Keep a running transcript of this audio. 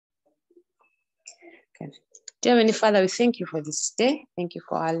Okay. Dear Heavenly Father, we thank you for this day. Thank you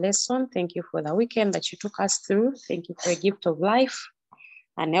for our lesson. Thank you for the weekend that you took us through. Thank you for a gift of life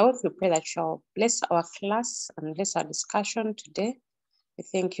and health. We pray that you shall bless our class and bless our discussion today. We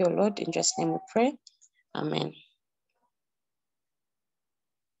thank you, Lord. In Jesus' name we pray. Amen.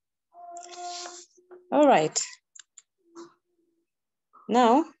 All right.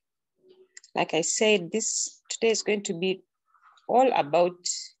 Now, like I said, today is going to be all about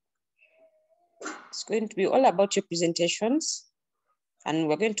your presentations, and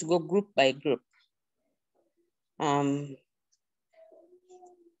we're going to go group by group.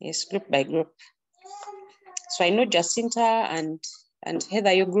 Yes, group by group. So I know Jacinta and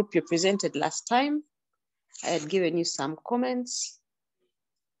Heather, your group you presented last time. I had given you some comments.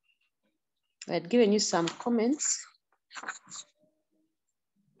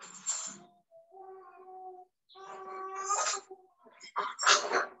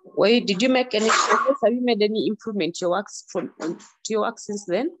 Wait, did you make any progress? Have you made any improvement to your work since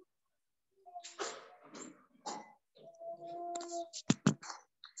then?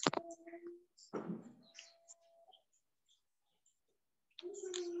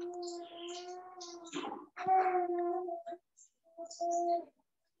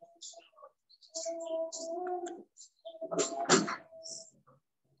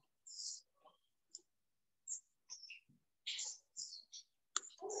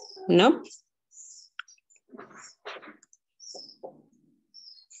 No?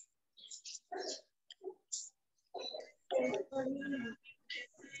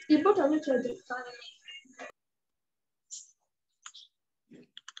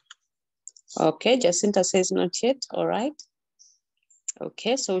 Okay, Jacinta says not yet. All right.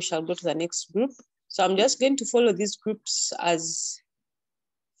 Okay, so we shall go to the next group. So I'm just going to follow these groups as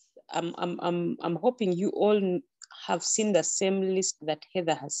I'm hoping you all have seen the same list that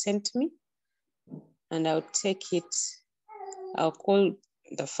Heather has sent me. And I'll take it, I'll call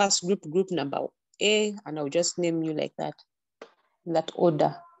the first group number A, and I'll just name you like that, in that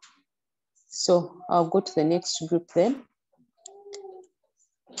order. So I'll go to the next group then.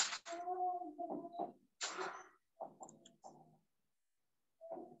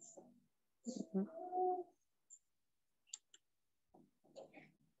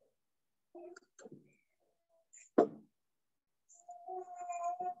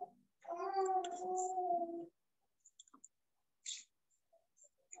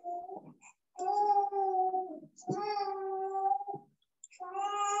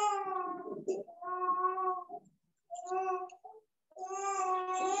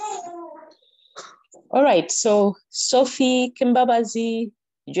 All right, so Sophie, Kimbabazi,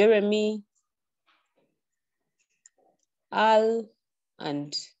 Jeremy, Al,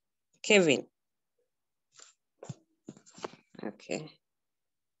 and Kevin. Okay.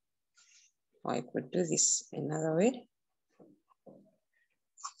 Or I could do this another way.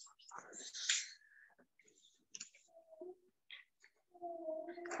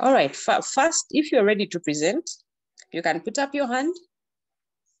 All right, first, if you're ready to present, you can put up your hand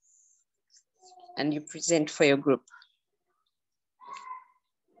and you present for your group.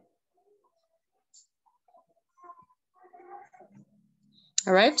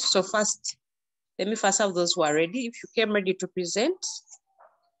 All right, so first, let me first have those who are ready. If you came ready to present.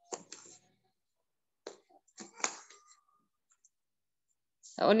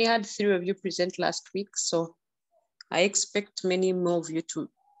 I only had 3 of you present last week, so I expect many more of you to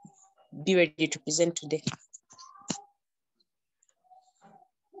be ready to present today.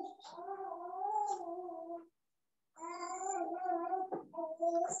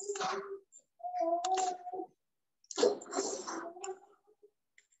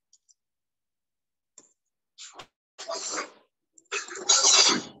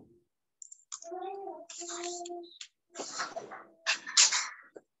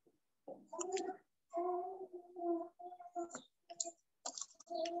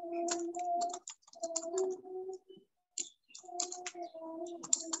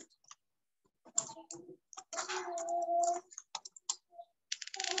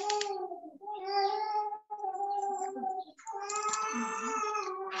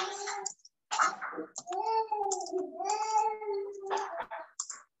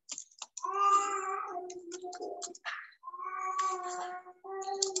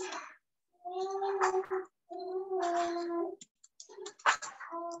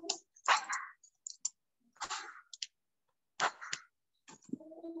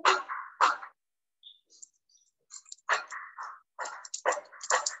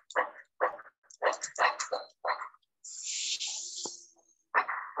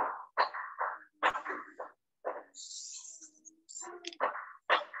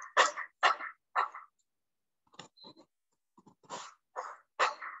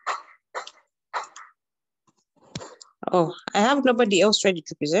 Oh, I have nobody else ready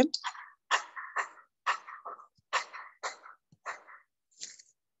to present.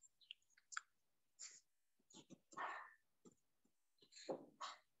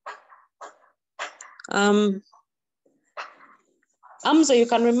 Amza, you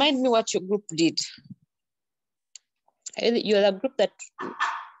can remind me what your group did. You're the group that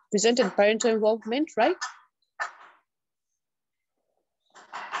presented parental involvement, right?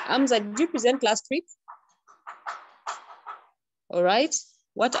 Amza, did you present last week? All right.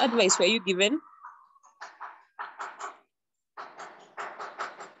 What advice were you given?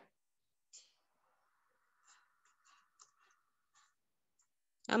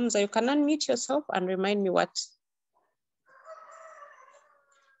 Amza, you can unmute yourself and remind me what.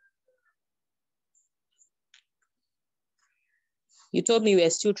 You told me you were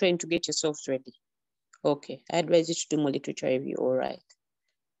still trying to get yourself ready. Okay, I advise you to do more literature review, all right.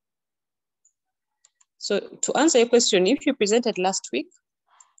 So to answer your question, if you presented last week,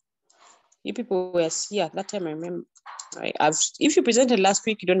 you people were here that time, I remember. Right? If you presented last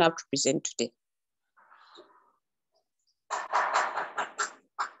week, you don't have to present today.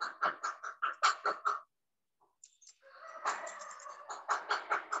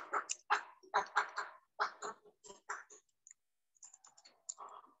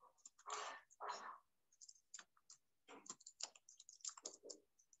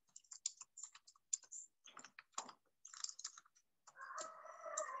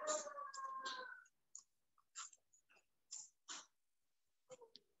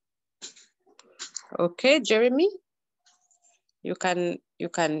 Okay, Jeremy, you can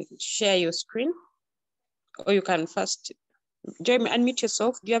share your screen, or you can first, Jeremy, unmute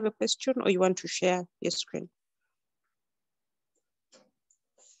yourself. Do you have a question, or you want to share your screen?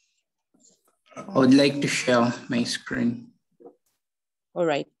 I would like to share my screen. All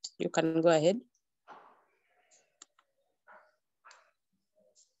right, you can go ahead.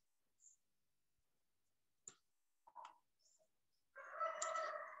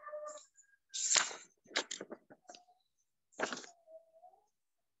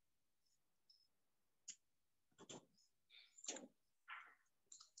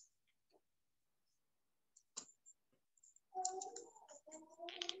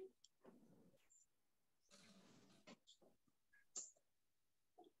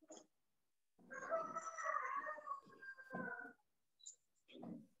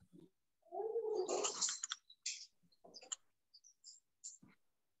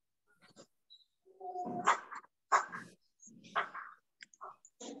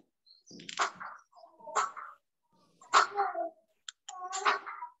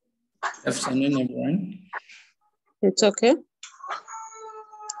 Afternoon, everyone. It's okay.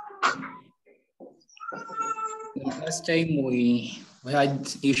 Last time we had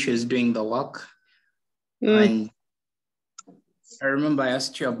issues doing the work, and I remember I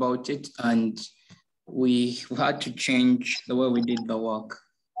asked you about it, and we had to change the way we did the work.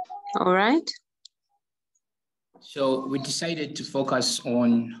 All right. So we decided to focus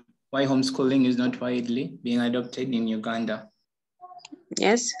on why homeschooling is not widely being adopted in Uganda.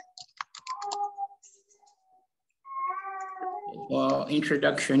 Yes. For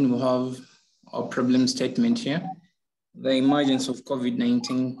introduction, we have our problem statement here. The emergence of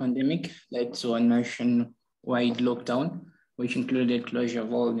COVID-19 pandemic led to a nationwide lockdown, which included closure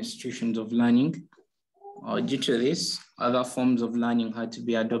of all institutions of learning. Due to this, other forms of learning had to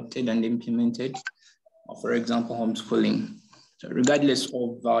be adopted and implemented, for example, homeschooling. So regardless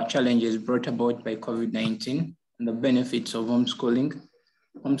of challenges brought about by COVID-19 and the benefits of homeschooling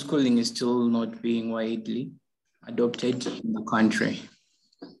is still not being widely adopted in the country.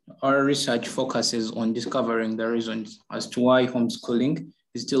 Our research focuses on discovering the reasons as to why homeschooling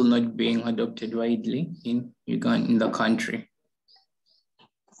is still not being adopted widely in Uganda, in the country.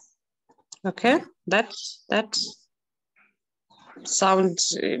 Okay, that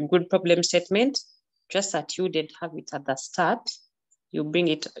sounds a good problem statement. Just that you didn't have it at the start. You bring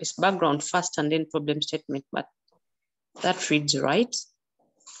it as background first and then problem statement, but that reads right.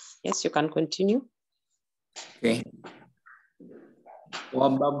 Yes, you can continue. Okay. Our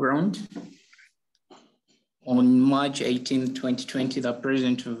background. On March 18, 2020, the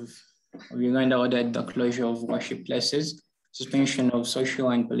President of Uganda ordered the closure of worship places, suspension of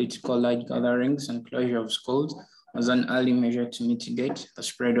social and political large gatherings, and closure of schools as an early measure to mitigate the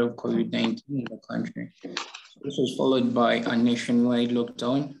spread of COVID-19 in the country. This was followed by a nationwide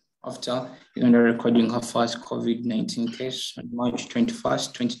lockdown after Uganda recording her first COVID-19 case on March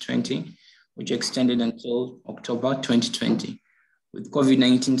 21st, 2020, which extended until October 2020. With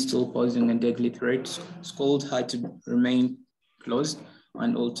COVID-19 still posing a deadly threat, schools had to remain closed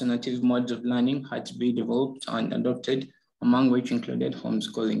and alternative modes of learning had to be developed and adopted, among which included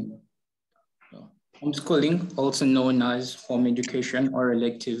homeschooling. Homeschooling, also known as home education or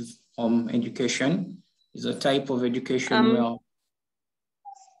elective home education, is a type of education where...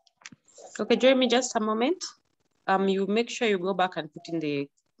 Okay, Jeremy, just a moment. You make sure you go back and put in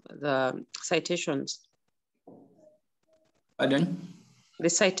the citations. Pardon? The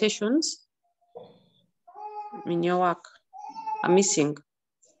citations in your work are missing.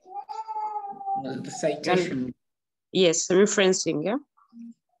 The citation. Yes, referencing, yeah?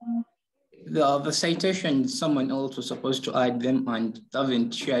 The citation, someone else was supposed to add them and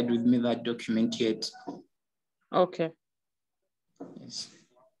haven't shared with me that document yet. Okay. Yes.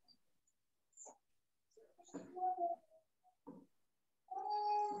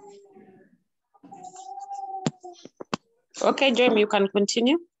 Okay, Jeremy, you can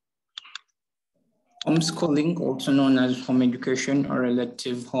continue. Homeschooling, also known as home education or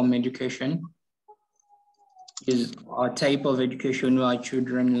elective home education, is a type of education where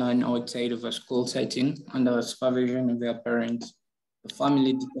children learn outside of a school setting under the supervision of their parents. The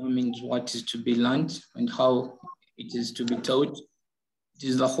family determines what is to be learned and how it is to be taught. It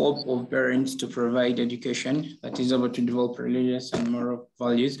is the hope of parents to provide education that is able to develop religious and moral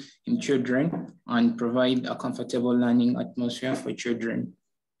values in children and provide a comfortable learning atmosphere for children.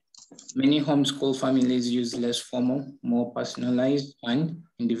 Many homeschool families use less formal, more personalized and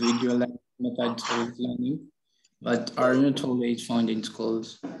individualized methods of learning that are not always found in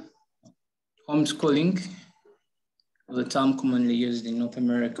schools. Homeschooling, the term commonly used in North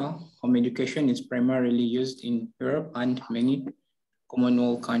America. Home education is primarily used in Europe and many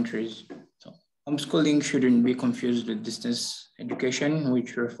Commonwealth countries. So, homeschooling shouldn't be confused with distance education,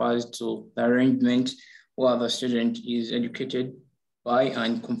 which refers to the arrangement where the student is educated by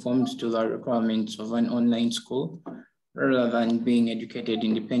and conforms to the requirements of an online school, rather than being educated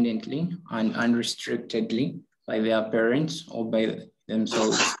independently and unrestrictedly by their parents or by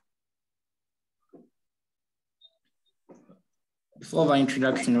themselves. Before the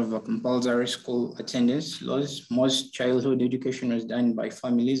introduction of the compulsory school attendance laws, most childhood education was done by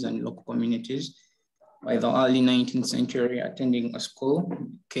families and local communities. By the early 19th century, attending a school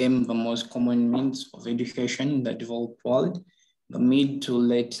became the most common means of education in the developed world. The mid to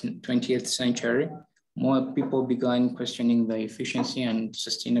late 20th century, more people began questioning the efficiency and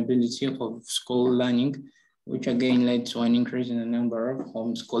sustainability of school learning, which again led to an increase in the number of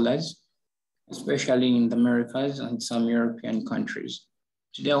homeschoolers, especially in the Americas and some European countries.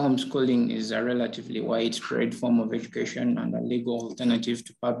 Today, homeschooling is a relatively widespread form of education and a legal alternative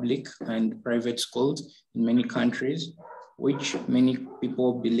to public and private schools in many countries, which many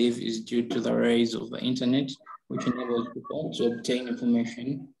people believe is due to the rise of the internet, which enables people to obtain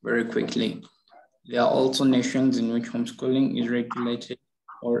information very quickly. There are also nations in which homeschooling is regulated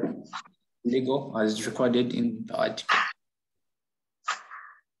or legal as recorded in the article.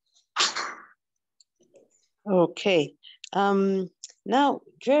 Okay. Now,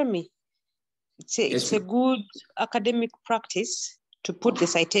 Jeremy, it's a good academic practice to put the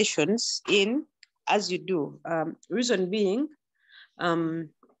citations in as you do. Reason being,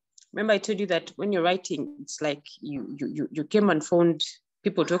 remember I told you that when you're writing, it's like you came and found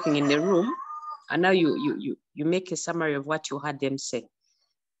people talking in the room, and now you make a summary of what you heard them say.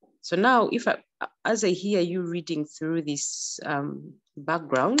 So now, as I hear you reading through this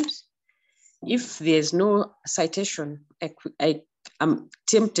background, if there's no citation, I'm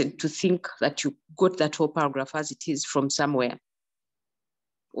tempted to think that you got that whole paragraph as it is from somewhere,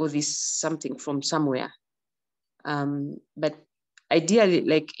 or this something from somewhere. But ideally,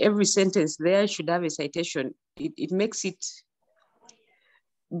 like every sentence there should have a citation. It makes it,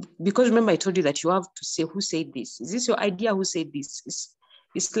 because remember I told you that you have to say who said this. Is this your idea? Who said this?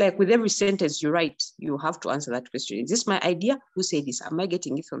 It's like with every sentence you write, you have to answer that question. Is this my idea? Who said this? Am I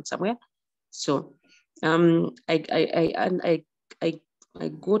getting it from somewhere? So I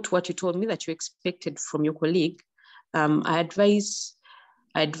got what you told me that you expected from your colleague. I advise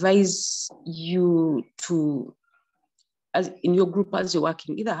you to, as in your group as you're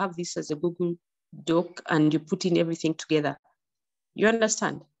working, either have this as a Google Doc and you put in everything together. You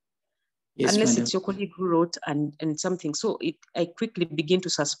understand? Yes, unless madam. It's your colleague who wrote and something. So I quickly begin to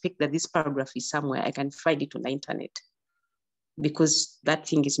suspect that this paragraph is somewhere. I can find it on the internet because that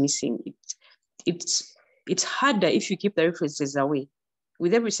thing is missing. It's harder if you keep the references away.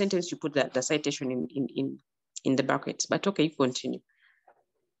 With every sentence, you put the citation in the brackets. But okay, you continue.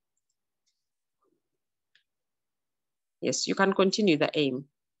 Yes, you can continue the aim.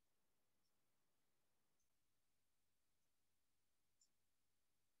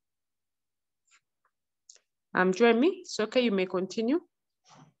 Jeremy, it's okay, you may continue.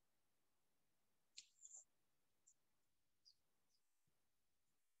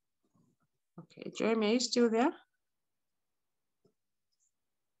 Okay, Jeremy, are you still there?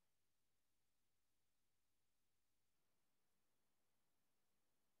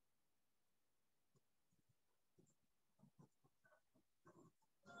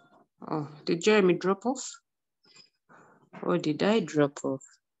 Oh, did Jeremy drop off? Or did I drop off?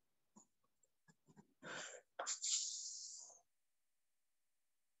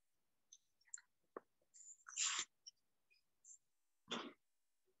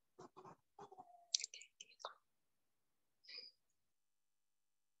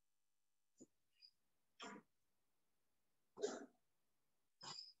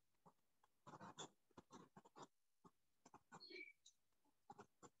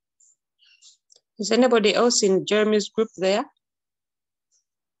 Is anybody else in Jeremy's group there?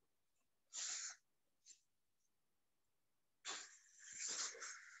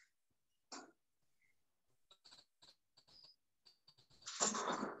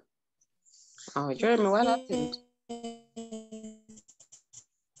 Oh, Jeremy, what happened?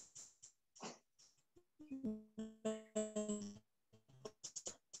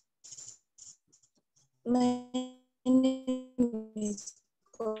 My name is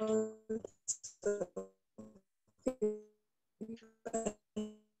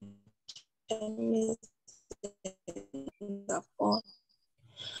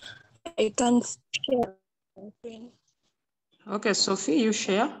I can't share my screen. Okay, Sophie, you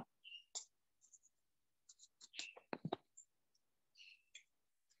share.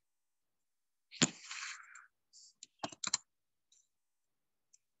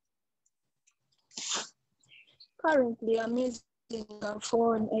 Currently, I'm using a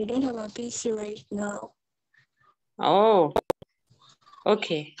phone. I don't have a PC right now. Oh,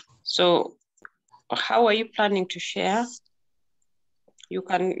 okay. So how are you planning to share? You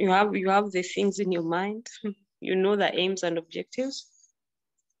have the things in your mind. You know the aims and objectives.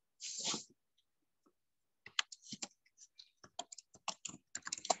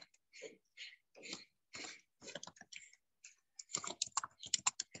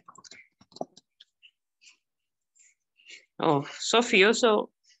 Oh, Sophie also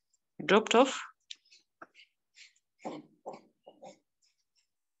dropped off.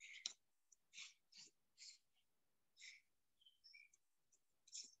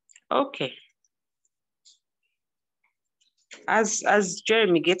 Okay. As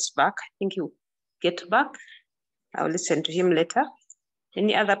Jeremy gets back, I think he'll get back. I'll listen to him later.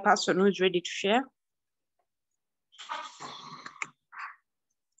 Any other person who's ready to share?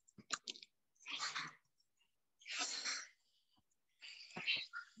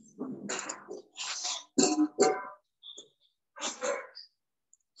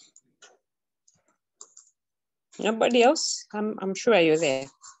 Nobody else? I'm sure you're there.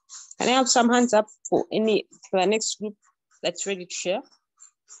 Can I have some hands up for the next group that's ready to share?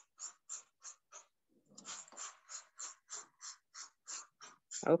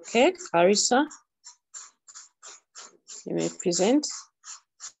 Okay, Clarissa, you may present.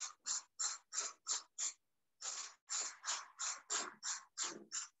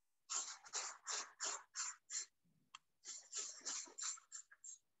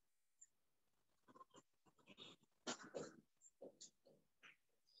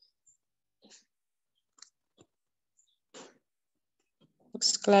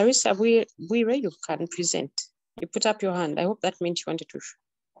 Clarissa, we ready? You can present. You put up your hand. I hope that means you wanted to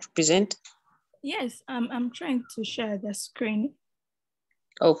present. Yes, I'm trying to share the screen.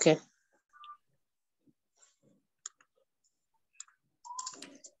 Okay.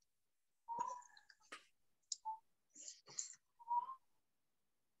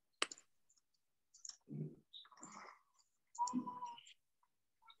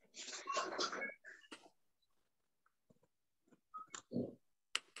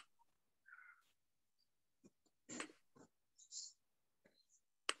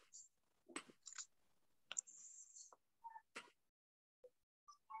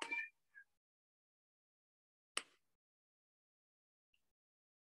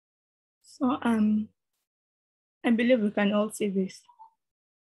 So I believe we can all see this.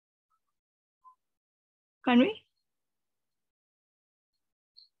 Can we?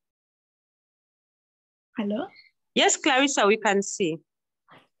 Hello? Yes, Clarissa, we can see.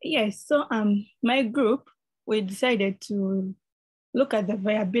 Yes, so my group, we decided to look at the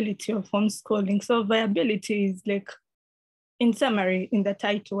viability of homeschooling. So viability is like, in summary, in the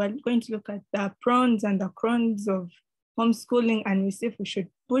title, we're going to look at the pros and the cons of homeschooling and we see if we should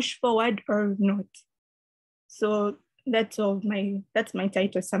push forward or not. So that's my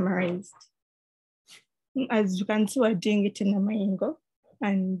title summarized. As you can see, we're doing it in a Mayengo.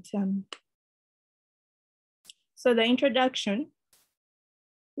 And so the introduction,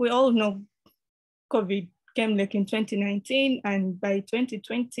 we all know COVID came like in 2019, and by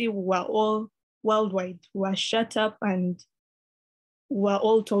 2020, we were all worldwide, we were shut up and we were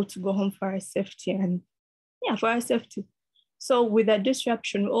all told to go home for our safety and for our safety. So with that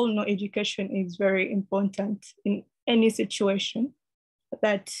disruption, we all know education is very important in any situation,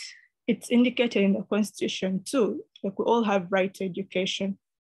 that it's indicated in the Constitution too, like we all have right to education.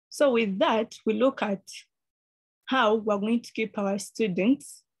 So with that, we look at how we're going to keep our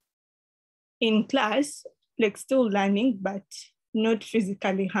students in class, like still learning, but not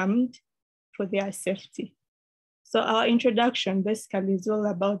physically harmed for their safety. So our introduction basically is all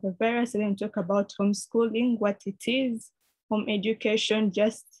about the virus, and then talk about homeschooling, what it is, home education,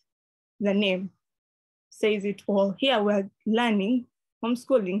 just the name says it all. Here we're learning,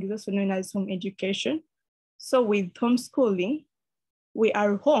 homeschooling is also known as home education. So with homeschooling, we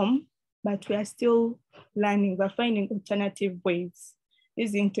are home, but we are still learning. We're finding alternative ways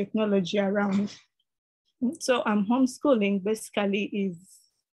using technology around. So homeschooling basically is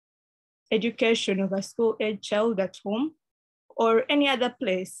education of a school-age child at home or any other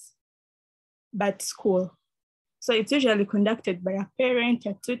place but school. So it's usually conducted by a parent,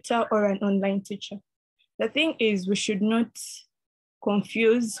 a tutor, or an online teacher. The thing is, we should not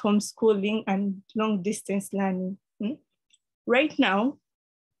confuse homeschooling and long-distance learning. Right now,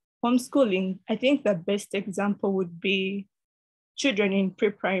 homeschooling, I think the best example would be children in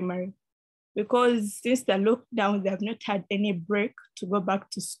pre-primary, because since the lockdown, they have not had any break to go back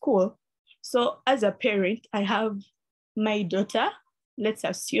to school. So as a parent, I have my daughter, let's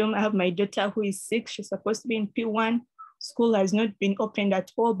assume I have my daughter who is 6, she's supposed to be in P1, school has not been opened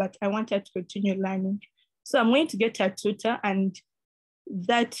at all, but I want her to continue learning. So I'm going to get a tutor, and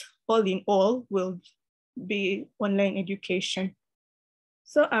that all in all will be online education.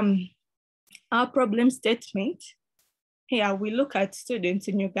 So our problem statement, here we look at students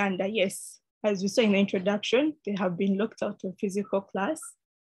in Uganda. Yes, as we saw in the introduction, they have been locked out of physical class.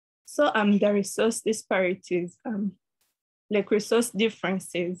 So the resource disparities, like resource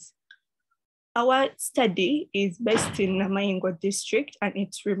differences. Our study is based in Namaingo district and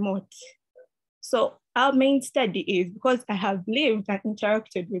it's remote. So our main study is, because I have lived and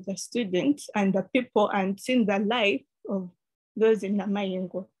interacted with the students and the people and seen the life of those in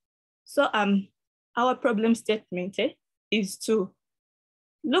Namaingo. So our problem statement is to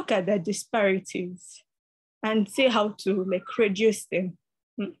look at the disparities and see how to like reduce them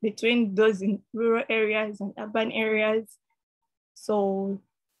between those in rural areas and urban areas. So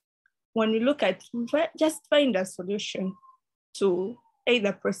when we look at, just find a solution to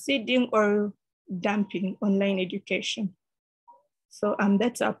either proceeding or dumping online education. So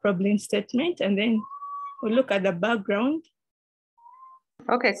that's our problem statement. And then we look at the background.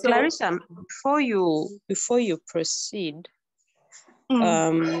 Okay, so, Clarissa, before you proceed,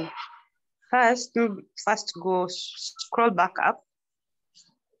 first go scroll back up.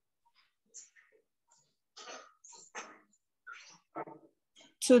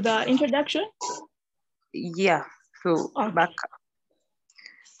 To the introduction? Yeah, so okay. Back up.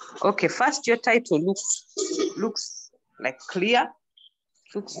 Okay, first your title looks like clear,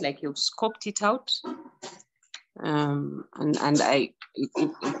 looks like you've scoped it out. And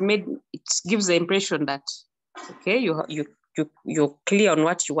it gives the impression that okay, you're clear on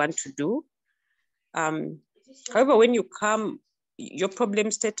what you want to do. However, when you come, your problem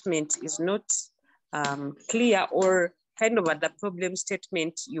statement is not clear, or kind of at the problem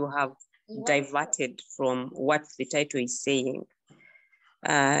statement you have diverted from what the title is saying.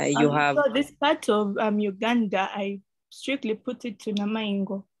 So this part of Uganda, I strictly put it to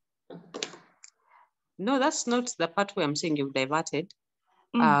Namaingo. No, that's not the part where I'm saying you've diverted.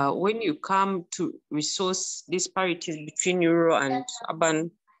 When you come to resource disparities between rural and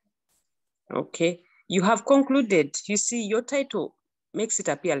urban, okay, you have concluded. You see, your title makes it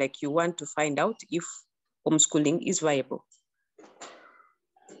appear like you want to find out if homeschooling is viable.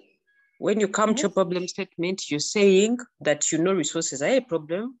 When you come to your problem statement, you're saying that you know resources are a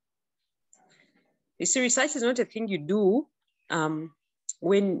problem. You see, research is not a thing you do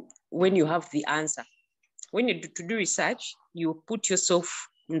when you have the answer. When you do research, you put yourself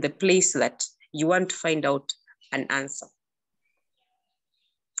in the place that you want to find out an answer.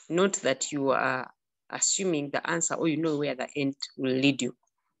 Not that you are assuming the answer or you know where the end will lead you.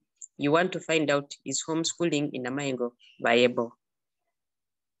 You want to find out, is homeschooling in Namaingo viable?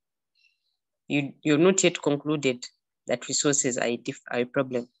 You're not yet concluded that resources are a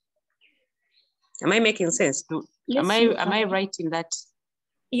problem. Am I making sense? Yes, am I right in that?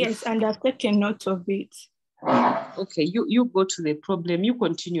 Yes, and I've taken note of it. Okay, you go to the problem, you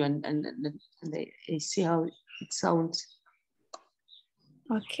continue and I see how it sounds.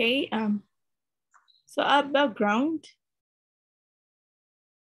 Okay. So our background,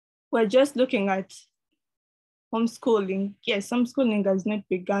 we're just looking at homeschooling. Yes, homeschooling has not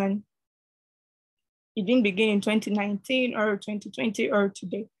begun. It didn't begin in 2019 or 2020 or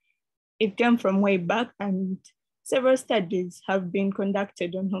today. It came from way back, and several studies have been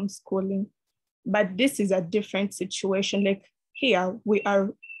conducted on homeschooling. But this is a different situation. Like here, we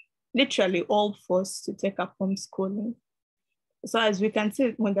are literally all forced to take up homeschooling. So as we can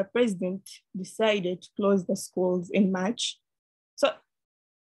see, when the president decided to close the schools in March, so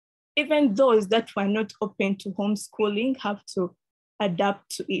even those that were not open to homeschooling have to adapt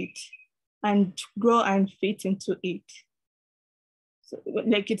to it and grow and fit into it. So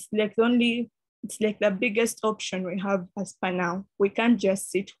it's like the biggest option we have as per now. We can't just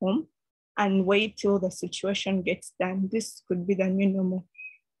sit home and wait till the situation gets done. This could be the new normal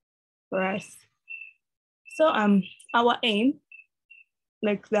for us. So our aim,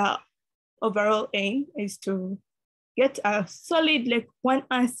 like the overall aim, is to get a solid, like one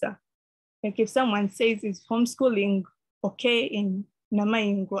answer. Like if someone says is homeschooling okay in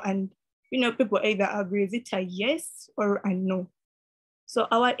Namaingo, and people either agree, is it a yes or a no? So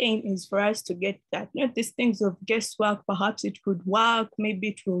our aim is for us to get that. Not these things of guesswork, perhaps it could work, maybe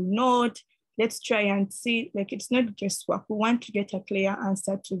it will not. Let's try and see, like it's not guesswork. We want to get a clear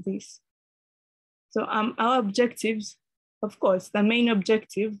answer to this. So our objectives, of course, the main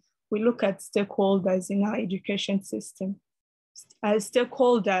objective, we look at stakeholders in our education system. As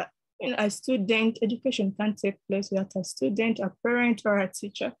stakeholder, a student, education can take place without a student, a parent, or a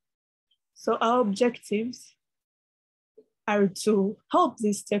teacher. So our objectives are to help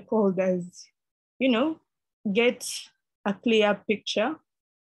these stakeholders, get a clear picture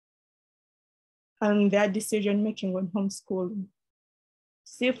on their decision-making on homeschooling.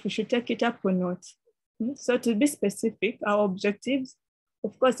 See if we should take it up or not. So to be specific, our objectives,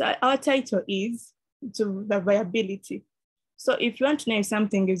 of course, our title is to the viability. So if you want to know if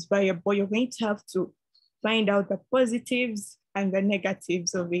something is viable, you're going to have to find out the positives and the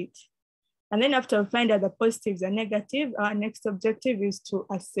negatives of it. And then after we find out the positives and negatives, our next objective is to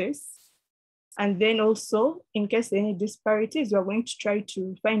assess. And then also, in case there are any disparities, we're going to try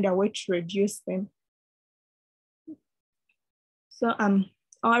to find a way to reduce them. So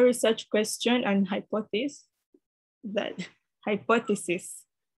our research question and hypothesis.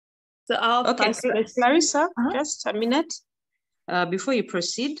 So our first question, Clarissa, just a minute. Before you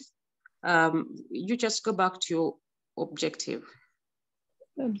proceed, you just go back to your objective.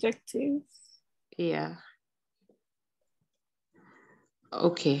 Objectives. Yeah.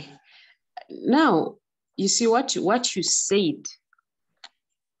 Okay. Now, you see what you said,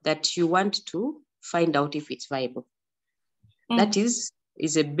 that you want to find out if it's viable. That is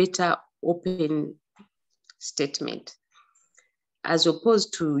a better open statement, as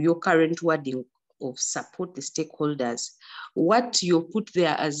opposed to your current wording of support the stakeholders. What you put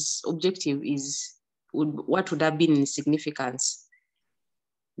there as objective is what would have been in significance,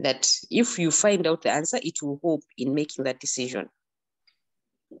 that if you find out the answer, it will help in making that decision.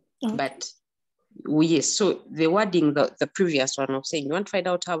 Okay. But yes, so the wording, the previous one of saying you want to find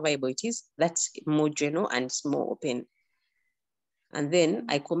out how viable it is, that's more general and it's more open. And then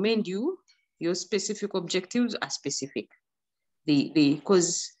I commend you, your specific objectives are specific.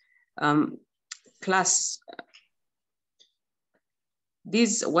 Because class,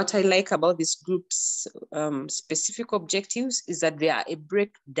 what I like about this group's specific objectives is that they are a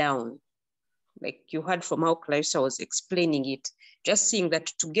breakdown. Like you heard from how Clarissa was explaining it, just seeing that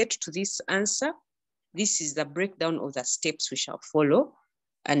to get to this answer, this is the breakdown of the steps we shall follow.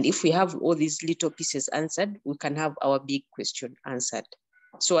 And if we have all these little pieces answered, we can have our big question answered.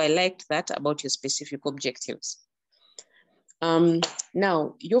 So I liked that about your specific objectives.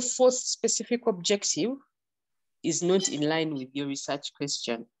 Now, your fourth specific objective is not in line with your research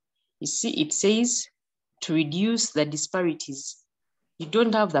question. You see, it says to reduce the disparities. You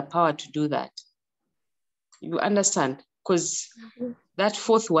don't have the power to do that. You understand? Because that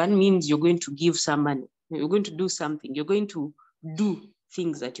fourth one means you're going to give some money. You're going to do something. You're going to do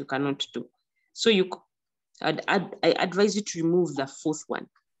things that you cannot do. So I advise you to remove the fourth one.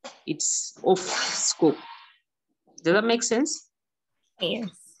 It's off scope. Does that make sense? Yes.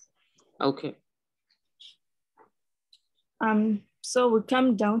 Okay. So we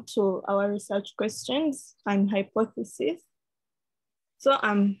come down to our research questions and hypotheses. So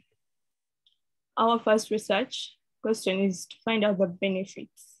our first research question is to find out the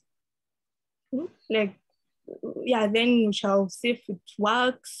benefits. Then we shall see if it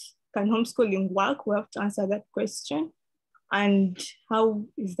works. Can homeschooling work? We have to answer that question. And how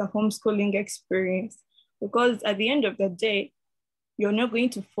is the homeschooling experience? Because at the end of the day, you're not going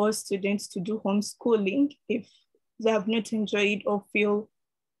to force students to do homeschooling if they have not enjoyed or feel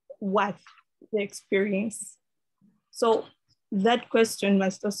worth the experience. So that question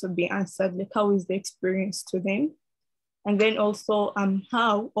must also be answered, like how is the experience to them? And then also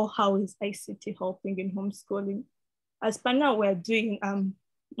how is ICT helping in homeschooling? As per now, we're doing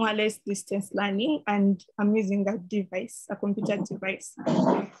more or less distance learning, and I'm using that device, a computer device.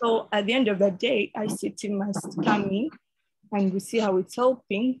 So at the end of the day, ICT must come in and we see how it's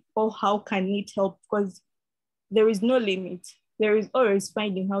helping or how can it help, because there is no limit. There is always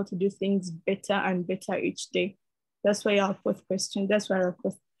finding how to do things better and better each day. That's why the fourth question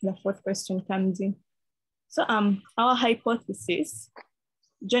comes in. So our hypothesis,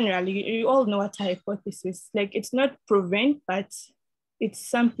 generally, you all know what a hypothesis, like it's not proven, but it's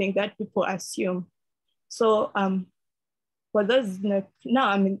something that people assume. So for those, now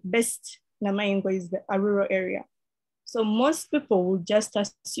I'm in best Namaingo is a rural area. So most people will just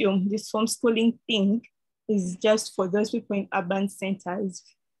assume this homeschooling thing is just for those people in urban centers.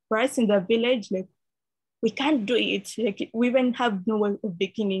 For us in the village, like we can't do it. Like we even have no way of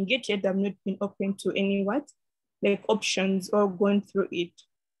beginning it yet. I've not been open to any like options or going through it.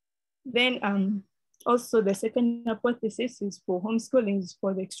 Then also the second hypothesis is for homeschooling is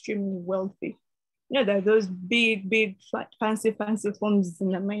for the extremely wealthy. You know, there are those big, fancy homes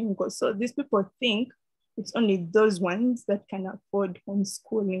in America. So these people think it's only those ones that can afford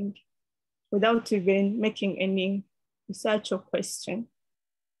homeschooling without even making any research or question.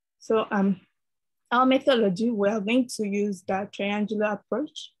 So our methodology, we are going to use the triangular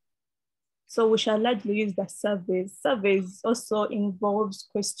approach. So we shall largely use the surveys. Surveys also involves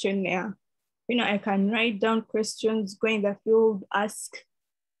questionnaire. You know, I can write down questions, go in the field, ask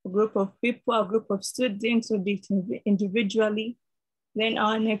a group of people, a group of students, or do it individually. Then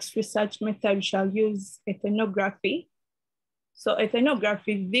our next research method, we shall use ethnography. So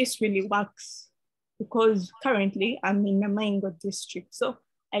ethnography, this really works because currently I'm in Namaingo district. So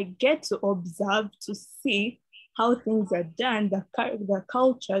I get to observe to see how things are done, the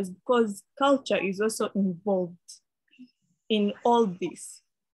cultures, because culture is also involved in all this.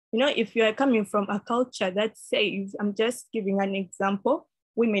 You know, if you are coming from a culture that says, I'm just giving an example,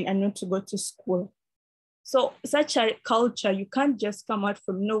 women are not to go to school. So such a culture, you can't just come out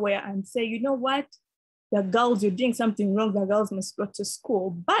from nowhere and say, you know what, the girls, you're doing something wrong, the girls must go to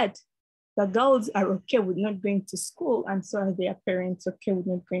school. But the girls are okay with not going to school, and so are their parents okay with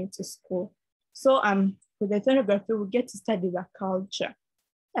not going to school. So with ethnography, we get to study the culture.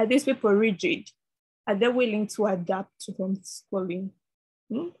 Are these people rigid? Are they willing to adapt to homeschooling?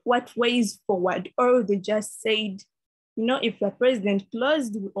 What ways forward? Or they just said, you know, if the president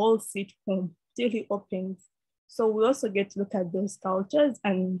closed, we all sit home till he opens. So we also get to look at those cultures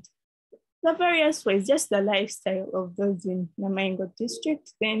and the various ways, just the lifestyle of those in Namaingo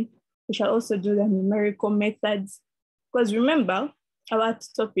district. Then we shall also do the numerical methods, because remember our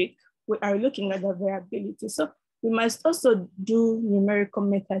topic, we are looking at the variability. So we must also do numerical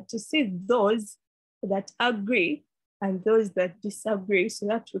method to see those that agree and those that disagree, so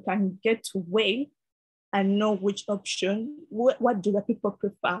that we can get to weigh and know which option, what do the people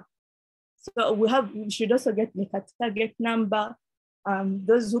prefer. So we should also get like a target number.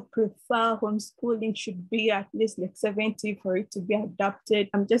 Those who prefer homeschooling should be at least like 70 for it to be adopted.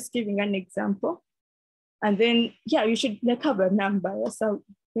 I'm just giving an example. And then, yeah, you should like have a number. That's how it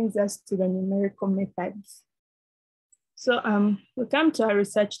brings us to the numerical methods. So we come to our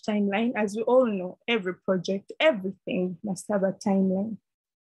research timeline. As we all know, every project, everything must have a timeline.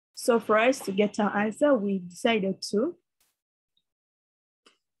 So for us to get our answer, we decided to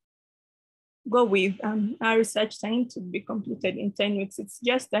go with our research time to be completed in 10 weeks. It's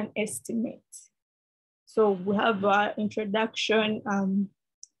just an estimate. So we have our introduction,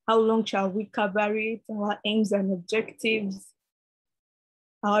 how long shall we cover it, our aims and objectives,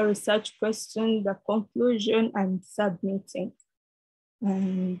 our research question, the conclusion, and submitting.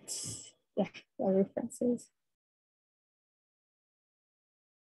 And yeah, the references.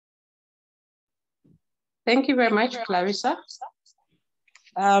 Thank you very much, Clarissa.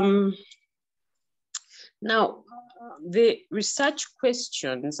 Now, the research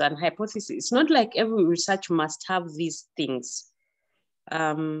questions and hypotheses, it's not like every research must have these things.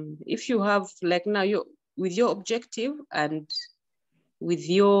 If you have, like now, with your objective and with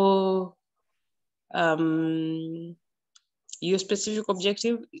your specific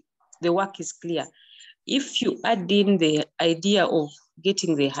objective, the work is clear. If you add in the idea of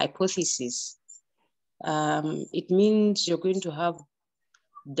getting the hypothesis, it means you're going to have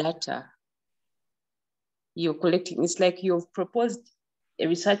data you're collecting. It's like you've proposed a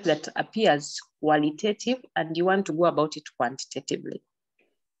research that appears qualitative and you want to go about it quantitatively.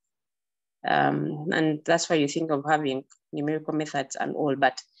 And that's why you think of having numerical methods and all,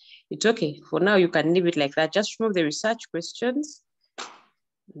 but it's okay. For now, you can leave it like that. Just remove the research questions.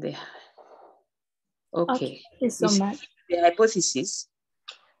 Okay. Thank you so much. The hypothesis.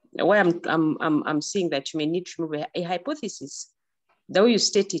 Why I'm saying that you may need to remove a hypothesis. The way you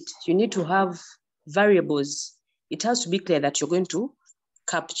state it, you need to have variables. It has to be clear that you're going to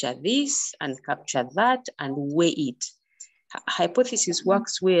capture this and capture that and weigh it. Hypothesis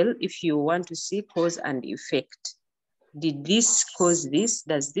works well if you want to see cause and effect. Did this cause this?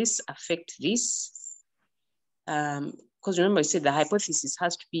 Does this affect this? Because remember, I said the hypothesis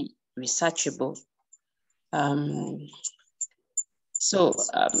has to be researchable. So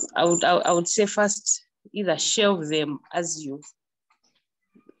I would say first, either shelve them as you.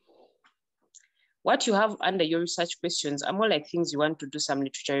 What you have under your research questions are more like things you want to do some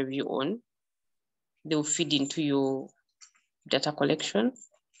literature review on. They will feed into your data collection.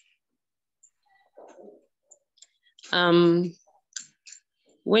 When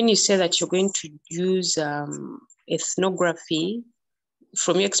you say that you're going to use ethnography,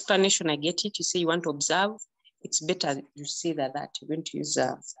 from your explanation, I get it. You say you want to observe. It's better you say that you're going to use,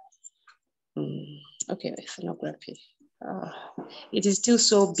 okay, ethnography. It is still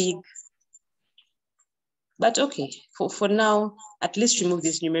so big. But okay, for now, at least remove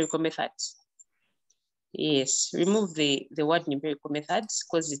these numerical methods. Yes, remove the word numerical methods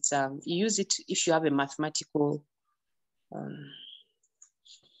because it's you use it if you have a mathematical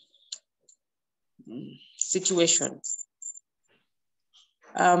situation.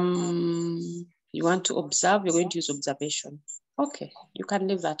 You want to observe, you're going to use observation. Okay, you can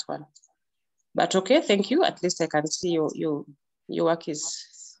leave that one. But okay, thank you. At least I can see your work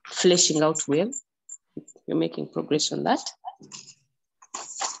is fleshing out well. You're making progress on that.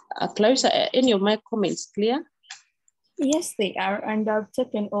 Clarissa, any of my comments clear? Yes, they are, and I've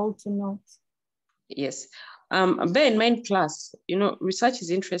taken all to note. Yes. Bear in mind, class, research is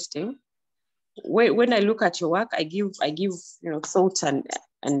interesting. When I look at your work, I give thoughts and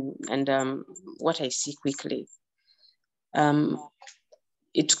what I see quickly.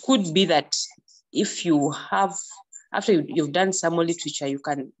 It could be that if you have, after you've done some more literature, you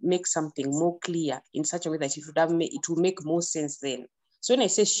can make something more clear in such a way that it will make more sense then. So when I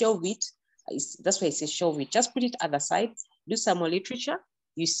say shelve it, that's why I say shelve it. Just put it at the side, do some more literature.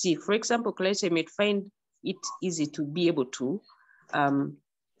 You see, for example, Clarissa, you may find it easy to be able to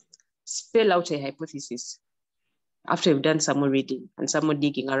spell out a hypothesis after you've done some more reading and some more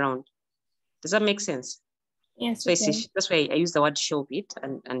digging around. Does that make sense? Yes. So that's why I use the word shelve it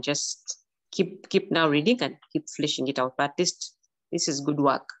and just keep now reading and keep fleshing it out. But this is good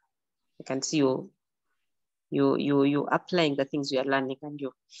work. I can see you're applying the things you are learning and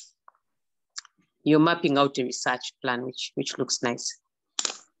you're mapping out a research plan, which looks nice.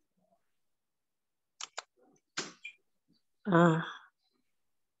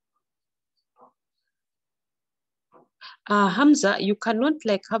 Hamza, you cannot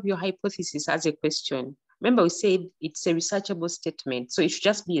have your hypothesis as a question. Remember, we said it's a researchable statement, so it should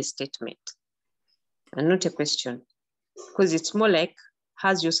just be a statement and not a question, because it's more like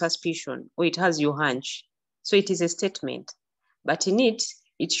has your suspicion or it has your hunch. So it is a statement, but in it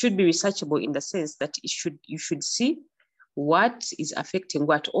should be researchable in the sense that you should see what is affecting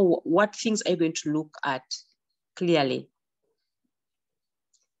what, or what things are you going to look at clearly.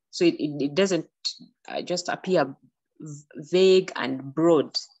 So it doesn't just appear vague and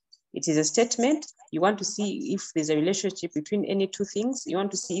broad. It is a statement. You want to see if there's a relationship between any two things. You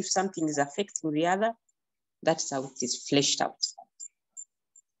want to see if something is affecting the other. That's how it is fleshed out.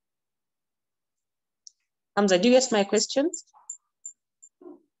 Hamza, do you get my questions?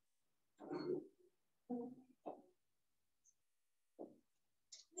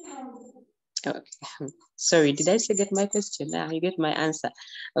 Okay. Sorry, did I say get my question? You get my answer.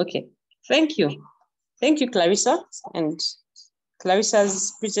 Okay, thank you. Thank you, Clarissa. And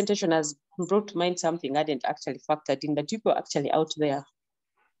Clarissa's presentation has brought to mind something I hadn't actually factored in, that people are actually out there.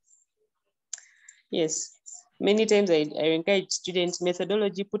 Yes, many times I encourage students,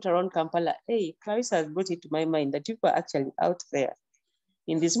 methodology put around Kampala. Hey, Clarissa has brought it to my mind that people are actually out there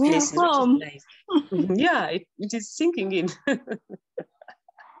in these places. Which is nice. Yeah, it is sinking in.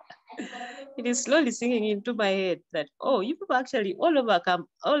 It is slowly sinking into my head that, oh, you people actually all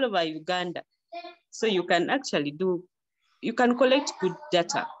over Uganda. So you can actually you can collect good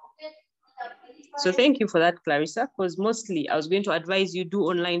data. So thank you for that, Clarissa, because mostly I was going to advise you do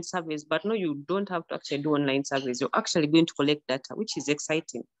online surveys, but no, you don't have to actually do online surveys. You're actually going to collect data, which is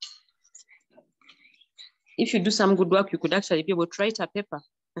exciting. if you do some good work, you could actually be able to write a paper.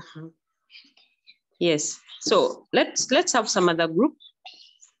 Yes. So let's have some other group.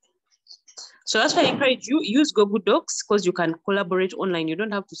 So that's why I encourage you, use Google Docs because you can collaborate online. You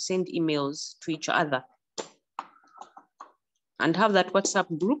don't have to send emails to each other. And have that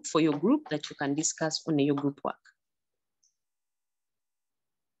WhatsApp group for your group that you can discuss on your group work.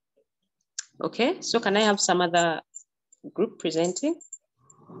 Okay, so can I have some other group presenting?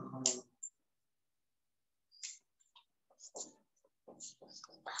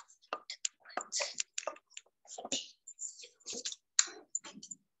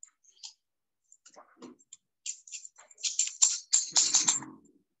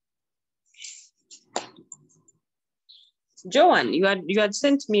 Joanne, you had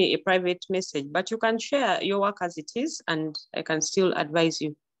sent me a private message, but you can share your work as it is, and I can still advise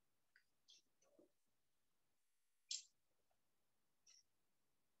you.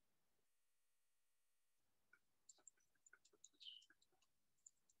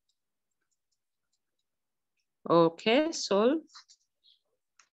 Okay, Sol,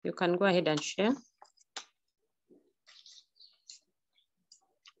 you can go ahead and share.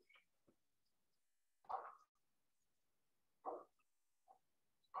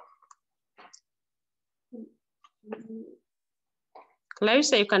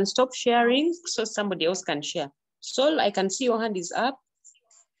 Clarissa, you can stop sharing so somebody else can share. Sol, I can see your hand is up.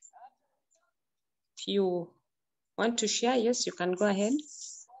 If you want to share, yes, you can go ahead.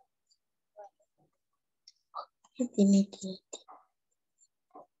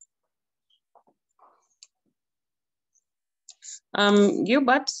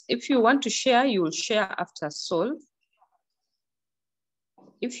 Gilbert, if you want to share, you will share after Sol.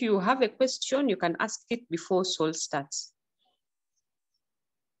 If you have a question, you can ask it before Sol starts.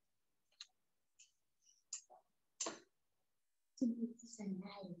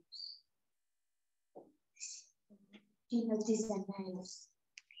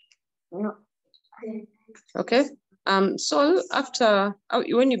 Okay. Sol, after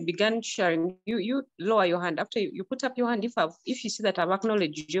when you began sharing, you lower your hand. After you put up your hand, if you see that I've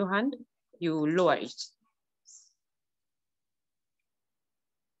acknowledged your hand, you lower it.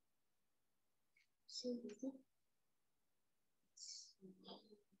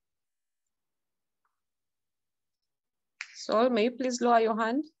 Sol, may you please lower your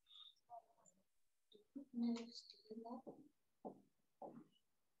hand?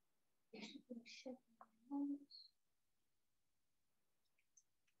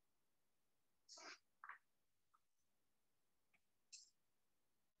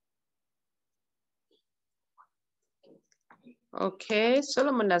 Okay,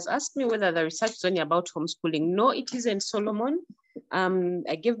 Solomon has asked me whether the research is only about homeschooling. No, it isn't, Solomon.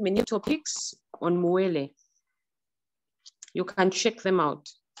 I gave many topics on Muele. You can check them out.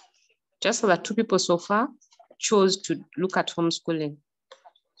 Just so that 2 people so far chose to look at homeschooling.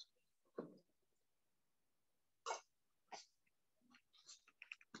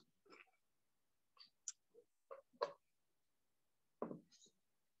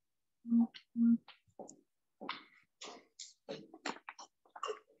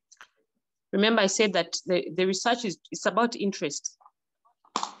 Remember, I said that the research is about interest.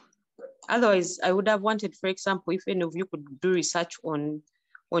 Otherwise, I would have wanted, for example, if any of you could do research on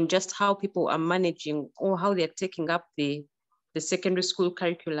just how people are managing or how they're taking up the secondary school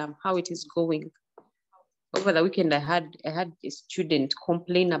curriculum, how it is going. Over the weekend, I had a student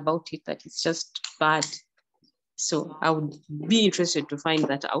complain about it, that it's just bad. So I would be interested to find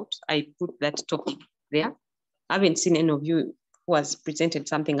that out. I put that topic there. I haven't seen any of you who has presented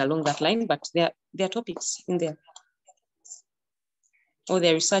something along that line, but there are topics in there. Or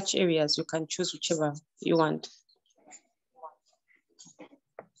there are research areas, you can choose whichever you want.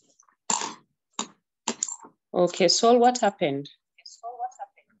 Okay, Sol, what happened?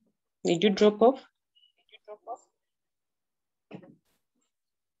 Did you drop off?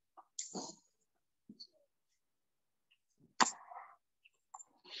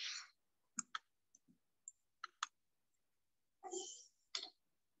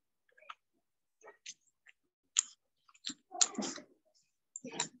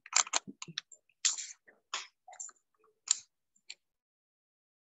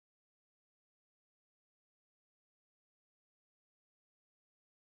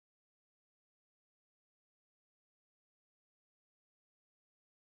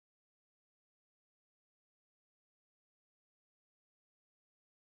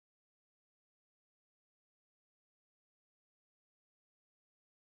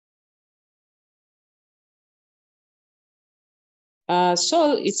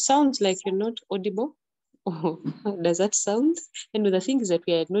 Sol, it sounds like you're not audible. Oh, how does that sound? And the thing is that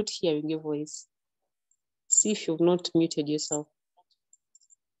we are not hearing your voice. See if you've not muted yourself.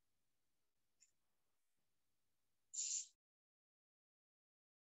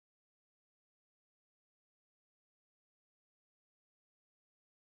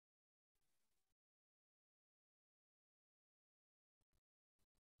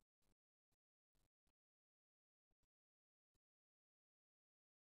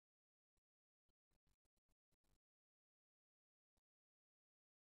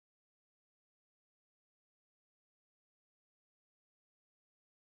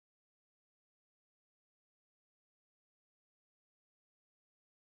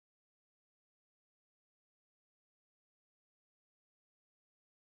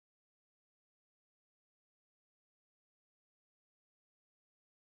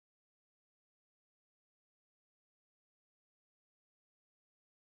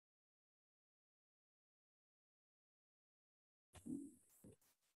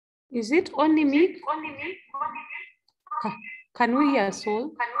 Is it only me? Can we hear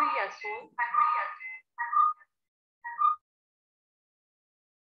Saul?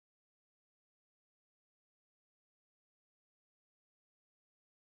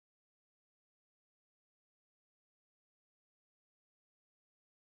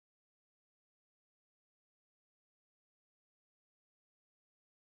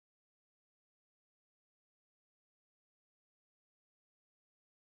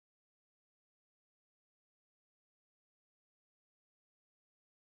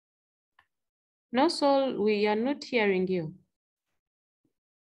 No, Saul, we are not hearing you.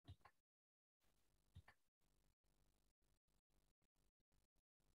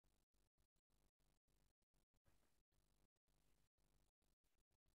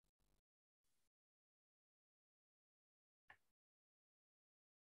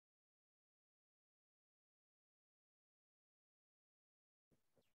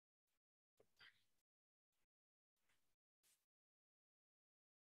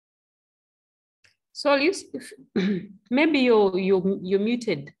 Saul, maybe you're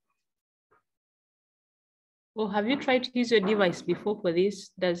muted. Or have you tried to use your device before for this?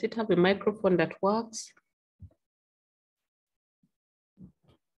 Does it have a microphone that works?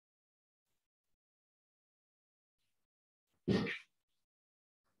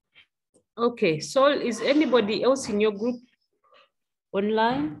 Okay, Saul, is anybody else in your group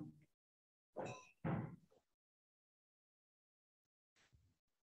online?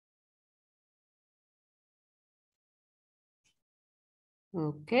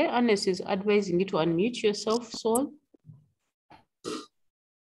 Okay, Ernest is advising you to unmute yourself, Saul.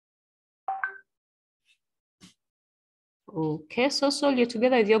 Okay, so Saul, you're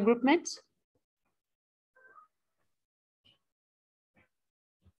together with your group mates?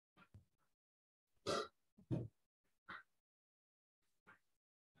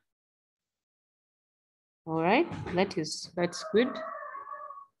 All right, that's good.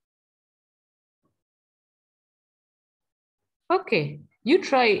 Okay, you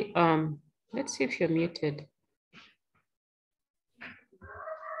try, let's see if you're muted.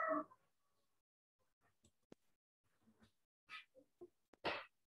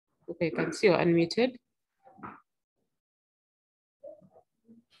 Okay, you can see you're unmuted.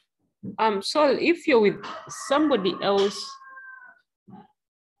 Saul, if you're with somebody else,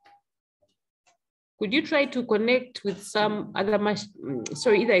 could you try to connect with some other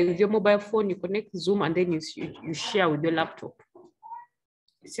either with your mobile phone, you connect Zoom and then you share with your laptop.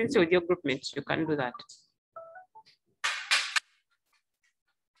 Since you're with your group mates, you can do that.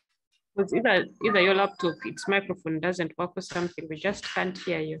 Because either your laptop, its microphone doesn't work or something, we just can't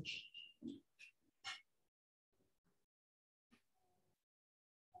hear you.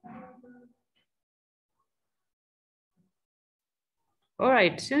 All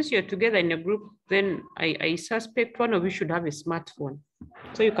right, since you're together in a group, then I suspect one of you should have a smartphone.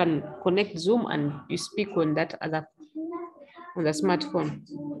 So you can connect Zoom and you speak on that on the smartphone.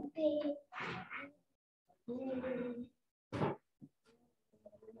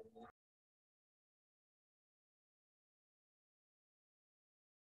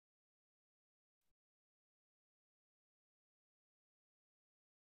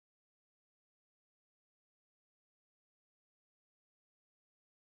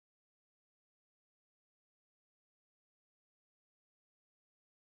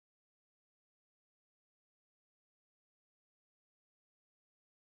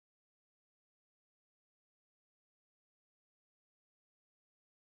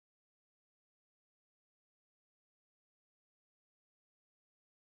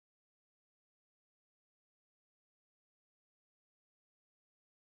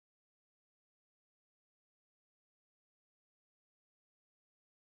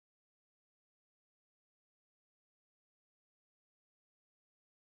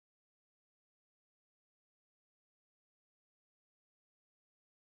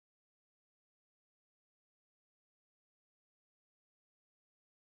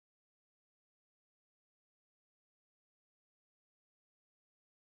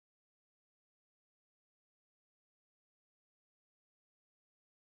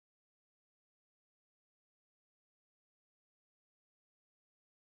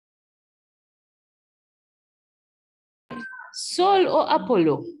 Sol or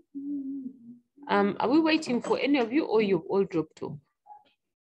Apollo? Are we waiting for any of you or you've all dropped off?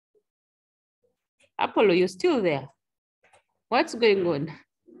 Apollo, you're still there. What's going on?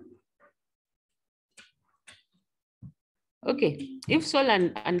 Okay, if Sol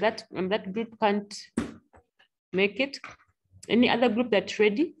and that group can't make it, any other group that's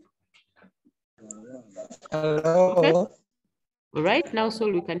ready? Hello. Okay. All right, now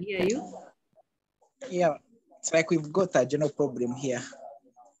Sol, we can hear you. Yeah, it's like we've got a general problem here.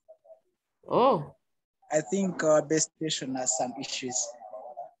 Oh. I think our base station has some issues.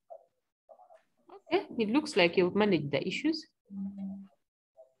 Okay, it looks like you've managed the issues.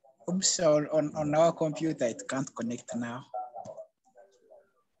 Oops, on our computer, it can't connect now.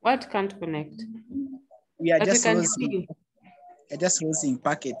 What can't connect? We are But just we can losing, see. we're just losing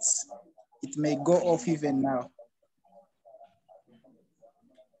packets. It may go off even now.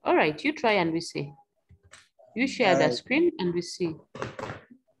 All right, you try and we see. You share the screen and we see.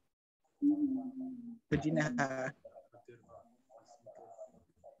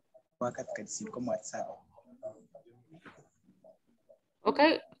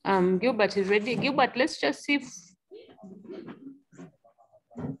 Okay, Gilbert is ready. Gilbert, let's just see if,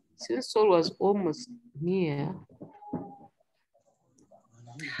 since Sol was almost near.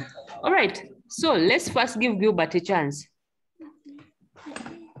 All right, so let's first give Gilbert a chance.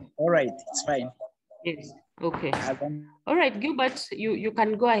 All right, it's fine. Yes, okay. All right, Gilbert, you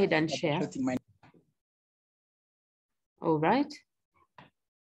can go ahead and share. All right.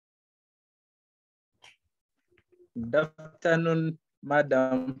 Good afternoon,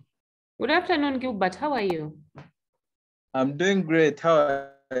 madam. Good afternoon, Gilbert. How are you? I'm doing great. How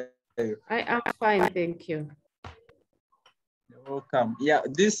are you? I am fine, thank you. You're welcome. Yeah,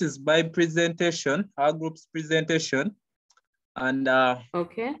 this is my presentation, our group's presentation. And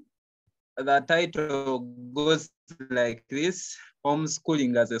okay. The title goes like this: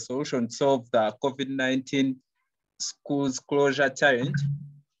 Homeschooling as a solution to solve the COVID-19 schools closure challenge.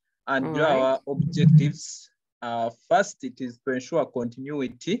 And our objectives. First, it is to ensure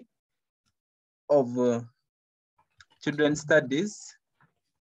continuity of children's studies,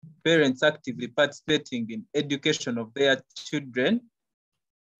 parents actively participating in education of their children,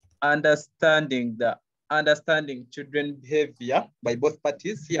 understanding children behavior by both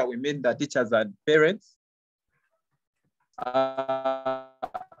parties. Here we mean the teachers and parents.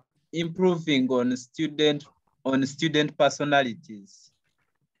 Improving on student personalities.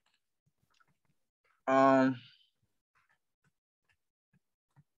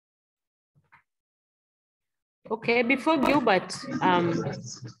 Okay, before Gilbert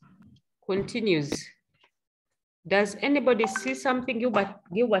continues, does anybody see something?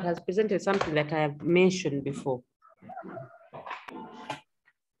 Gilbert has presented something that I have mentioned before.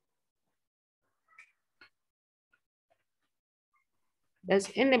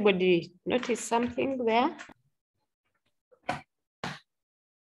 Does anybody notice something there?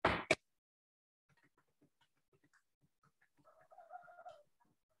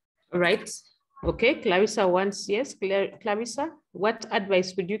 All right. Okay, Clarissa wants, yes, Clarissa, what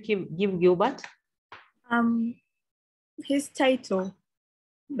advice would you give Gilbert? His title,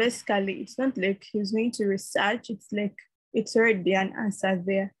 basically, it's not like he's going to research, it's like it's already an answer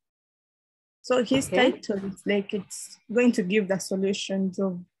there. So his title is like it's going to give the solutions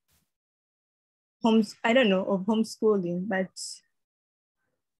of homeschooling, but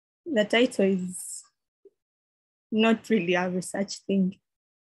the title is not really a research thing.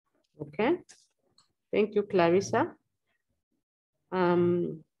 Okay, thank you, Clarissa.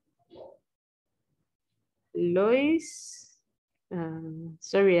 Lois,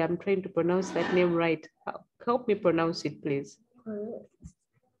 sorry, I'm trying to pronounce that name right. Help me pronounce it, please.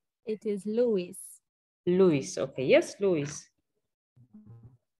 It is Louis. Louis, okay, yes, Louis.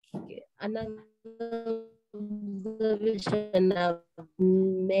 Okay. Another observation I've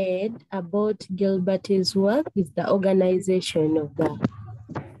made about Gilbert's work is the organization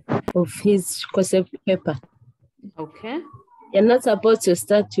of his concept paper. Okay. You're not supposed to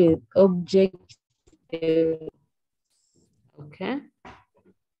start with objective. Okay.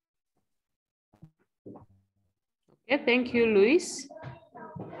 Okay, thank you, Luis,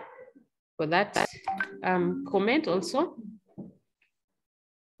 for that comment also.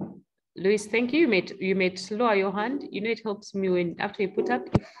 Luis, thank you. You made lower your hand. You know, it helps me when after you put up,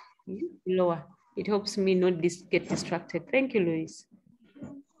 if you lower, it helps me not get distracted. Thank you, Luis.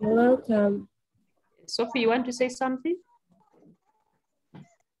 You're welcome. Sophie, you want to say something?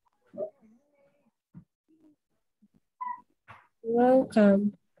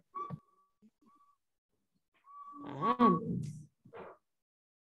 Welcome.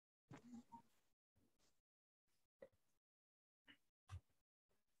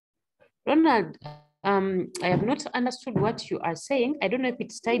 Ronald, I have not understood what you are saying. I don't know if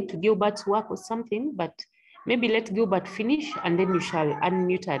it's tied to Gilbert's work or something, but maybe let Gilbert finish and then you shall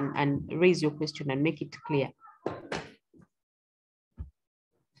unmute and raise your question and make it clear.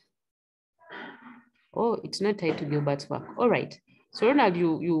 Oh, it's not tied to Gilbert's work. All right. So Ronald,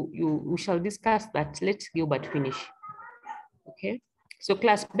 we shall discuss that. Let Gilbert finish. Okay. So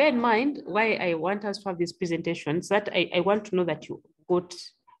class, bear in mind why I want us to have these presentations, that I want to know that you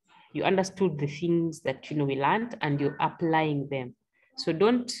understood the things that we learned and you're applying them. So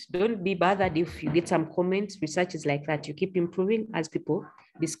don't be bothered if you get some comments. Research is like that. You keep improving as people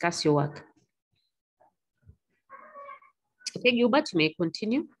discuss your work. Okay, Gilbert, you may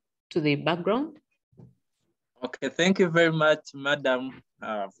continue to the background. Okay, thank you very much, Madam.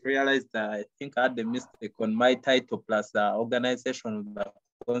 I've realized that I think I had a mistake on my title plus the organization of the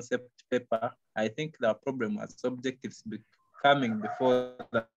concept paper. I think the problem was objectives coming before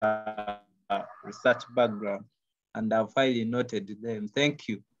the research background, and I've finally noted them. Thank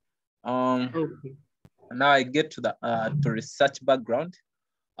you. Okay. Now I get to the to research background.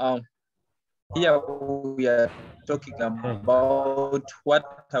 Here we are talking about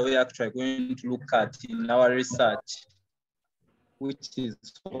what are we actually going to look at in our research, which is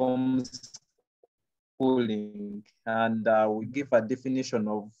homeschooling, and we give a definition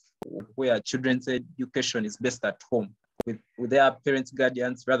of where children's education is best at home with their parents,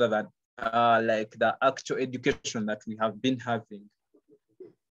 guardians, rather than like the actual education that we have been having.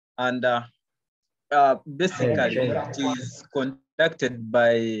 And basically it is conducted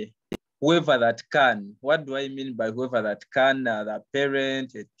by whoever that can. What do I mean by whoever that can? The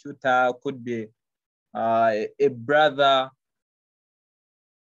parent, a tutor, could be a brother,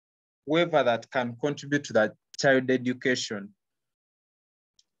 whoever that can contribute to that child education.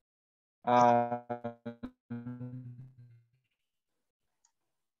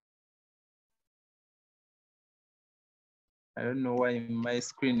 I don't know why my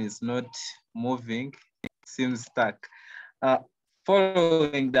screen is not moving. It seems stuck.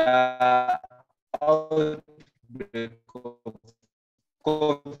 Following the outbreak of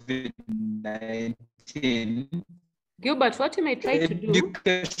COVID-19, Gilbert, what you may try to do.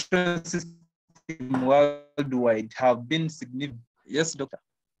 Education system worldwide have been significant. Yes, doctor.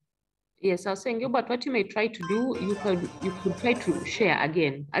 Yes, I was saying, Gilbert, what you may try to do, you could try to share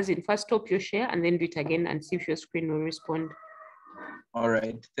again, as in first stop your share and then do it again and see if your screen will respond. All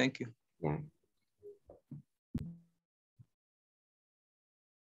right, thank you. Yeah.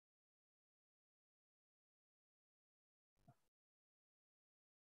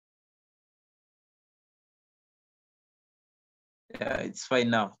 Yeah, it's fine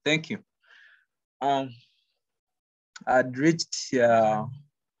now. Thank you. I'd reached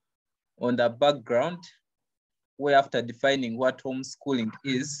on the background where after defining what homeschooling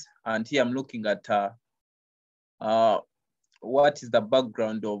is, and here I'm looking at what is the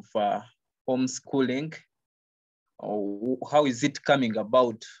background of homeschooling, or how is it coming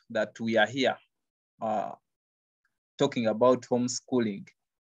about that we are here talking about homeschooling.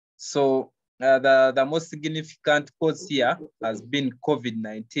 So the most significant cause here has been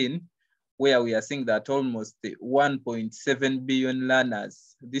COVID-19, where we are seeing that almost 1.7 billion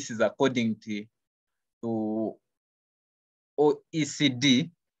learners, this is according to OECD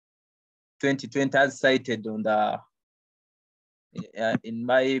 2020 as cited on the in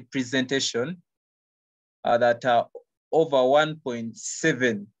my presentation, that over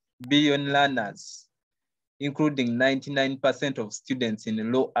 1.7 billion learners, including 99% of students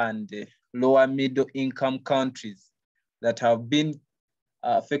in low and lower middle income countries that have been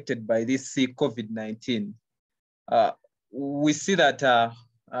affected by this COVID-19. We see that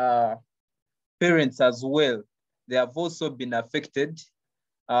parents as well, they have also been affected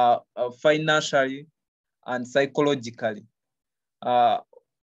financially and psychologically. In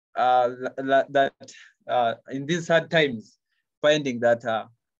these hard times, finding that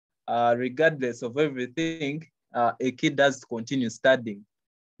regardless of everything, a kid has to continue studying.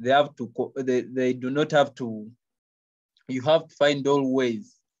 They have to, they do not have to, you have to find all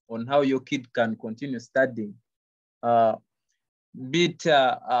ways on how your kid can continue studying. Be it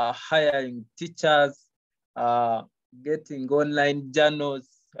hiring teachers, getting online journals,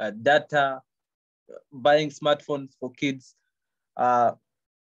 data, buying smartphones for kids.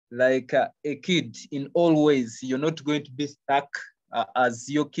 Like a kid, in all ways, you're not going to be stuck as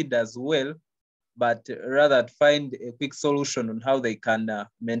your kid as well, but rather find a quick solution on how they can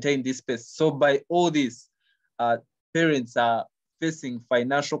maintain this space. So by all this, parents are facing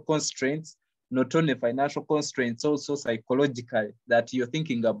financial constraints, not only financial constraints, also psychological, that you're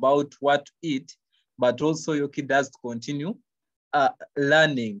thinking about what to eat, but also your kid has to continue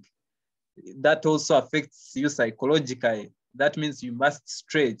learning. that also affects you psychologically. That means you must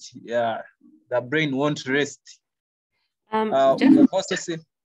stretch. Yeah, the brain won't rest. Also say,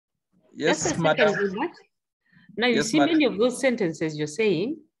 yes, just a madam. second, Gilbert. Now you Yes, see madam. many of those sentences you're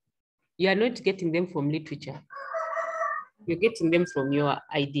saying, you are not getting them from literature. You're getting them from your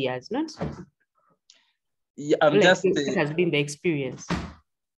ideas, not? Yeah, I'm like just. What has been the experience?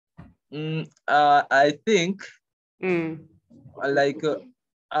 I think, Mm. like,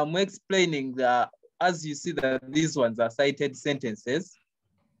 I'm explaining that, as you see that these ones are cited sentences.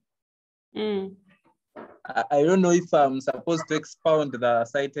 Mm. I don't know if I'm supposed to expound the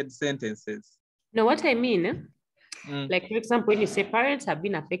cited sentences. Now, what I mean, like, for example, when you say parents have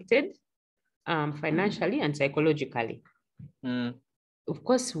been affected financially and psychologically, of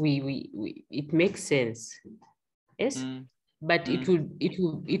course, it makes sense. Yes, but it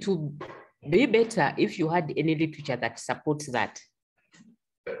will be better if you had any literature that supports that.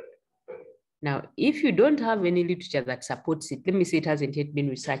 Now, if you don't have any literature that supports it, let me say it hasn't yet been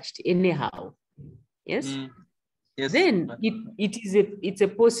researched anyhow. Yes. Yes. Then it's a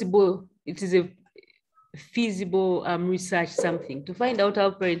feasible research something to find out how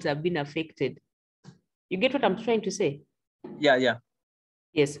parents have been affected. You get what I'm trying to say? Yeah.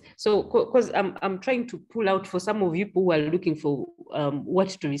 Yes. So, because I'm trying to pull out for some of you who are looking for what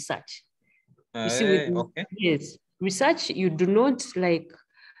to research. You see, okay. Yes, research, you do not like,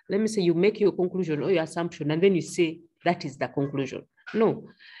 let me say, you make your conclusion or your assumption, and then you say that is the conclusion. No,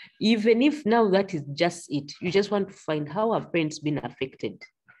 even if now that is just it, you just want to find how have parents been affected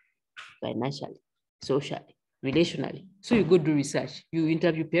financially, socially, relationally. So you go do research, you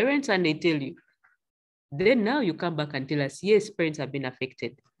interview parents and they tell you. Then now you come back and tell us, yes, parents have been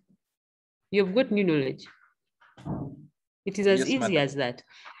affected. You've got new knowledge. It is as easy as that.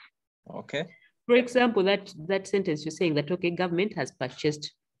 Okay. For example, that sentence you're saying that, okay, government has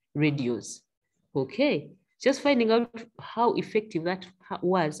purchased radios. Okay, just finding out how effective that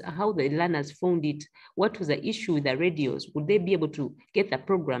was, how the learners found it, what was the issue with the radios, would they be able to get the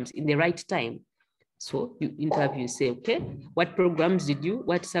programs in the right time? So you interview, say, okay, what programs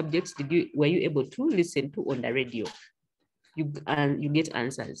what subjects were you able to listen to on the radio? You get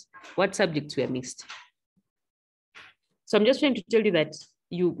answers. What subjects were missed? So I'm just trying to tell you that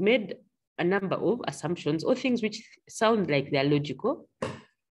you made a number of assumptions or things which sound like they're logical,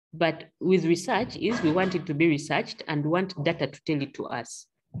 but with research we want it to be researched and want data to tell it to us.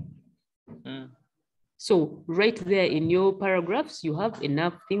 So right there in your paragraphs, you have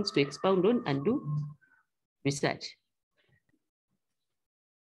enough things to expound on and do research.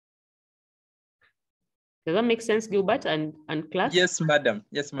 Does that make sense, Gilbert and class? Yes, madam.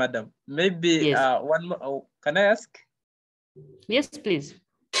 Yes, madam. Maybe yes. One more. Can I ask? Yes, please.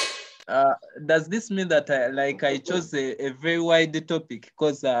 Does this mean that I chose a very wide topic,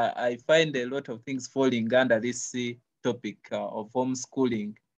 because I find a lot of things falling under this topic of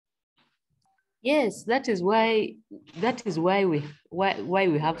homeschooling? Yes, that is why we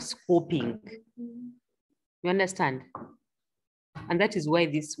have scoping. You understand? And that is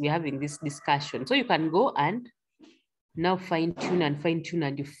why we're having this discussion. So you can go and now fine tune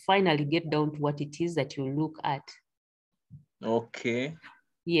and you finally get down to what it is that you look at. Okay.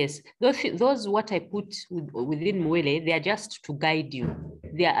 Yes, those what I put within Mwele, they are just to guide you.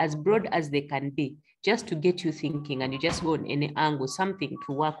 They are as broad as they can be, just to get you thinking, and you just go on any angle, something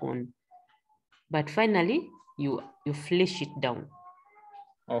to work on. But finally, you flesh it down.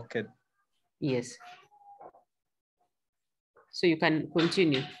 Okay. Yes. So you can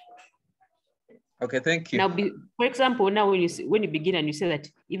continue. Okay, thank you. Now, for example, now when you begin and you say that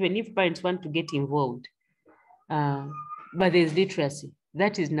even if parents want to get involved, but there's literacy,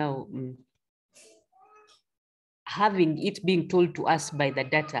 that is now having it being told to us by the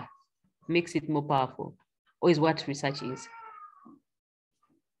data makes it more powerful, or is what research is.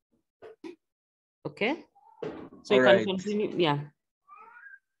 Okay, so you can continue. Yeah.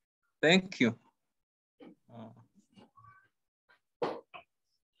 Thank you.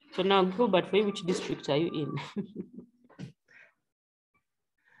 So now, Gilbert, for which district are you in?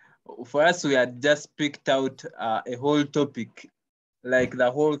 For us, we had just picked out a whole topic, like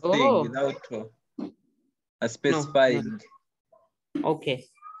the whole thing, without a specifying. No. Okay.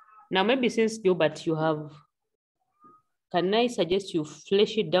 Now, maybe since Gilbert, you have, can I suggest you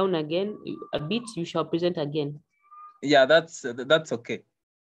flesh it down again a bit? You shall present again. Yeah, that's okay.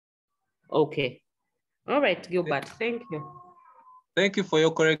 Okay. All right, Gilbert, thank you. Thank you for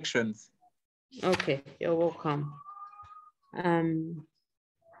your corrections. Okay, you're welcome.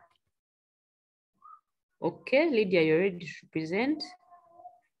 Okay, Lydia, you're ready to present?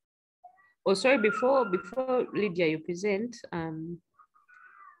 Oh, sorry, before Lydia, you present,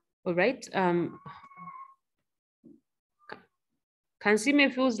 All right.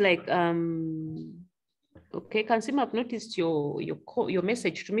 Kansime feels like okay, Kansime, I've noticed your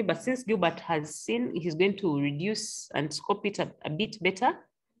message to me, but since Gilbert has seen, he's going to reduce and scope it a bit better.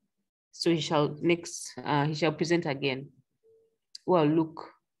 So he shall present again. Well, look,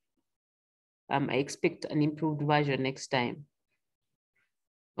 I expect an improved version next time.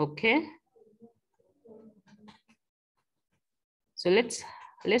 Okay. So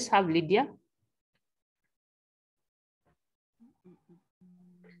let's have Lydia.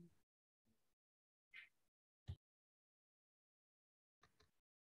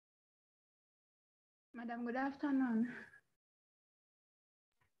 Madam, good afternoon.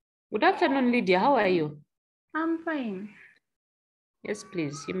 Good afternoon, Lydia. How are you? I'm fine. Yes,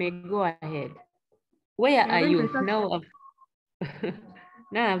 please. You may go ahead. Where are you? Now,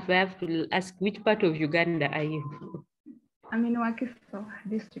 now I have to ask, which part of Uganda are you? I'm in Wakiso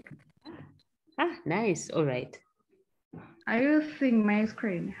district. Ah, nice. All right. Are you seeing my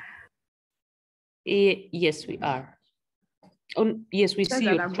screen? Yes, we are. Oh, yes, we see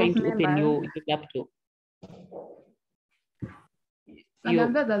you trying to open your laptop.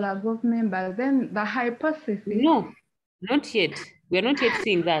 Madam, those are group members. Then the hypothesis. No, not yet. We are not yet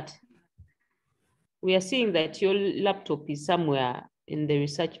seeing that. We are seeing that your laptop is somewhere in the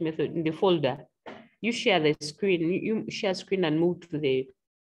research method, in the folder. You share the screen, you share screen and move to the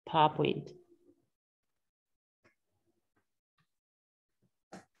PowerPoint.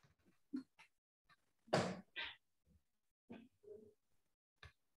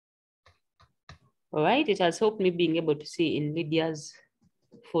 All right, it has helped me being able to see in Lydia's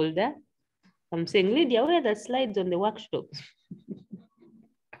folder. I'm saying, Lydia, where are the slides on the workshop?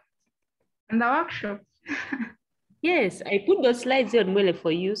 On the workshop? Yes, I put those slides on Mwele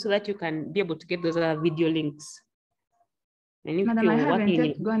for you so that you can be able to get those other video links. And if Madam, you're I haven't working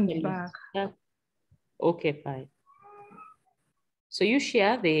yet gone back. Okay, fine. So you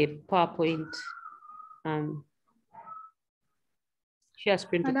share the PowerPoint. Share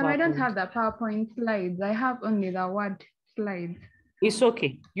screen to Madam, PowerPoint. I don't have the PowerPoint slides. I have only the Word slides. It's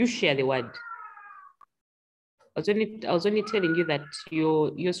okay. You share the Word. I was only telling you that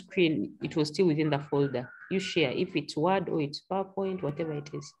your screen, it was still within the folder. You share if it's Word or it's PowerPoint, whatever it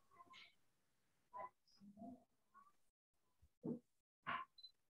is.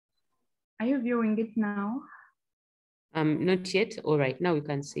 Are you viewing it now? Not yet. All right, now we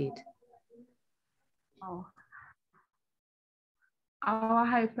can see it. Oh.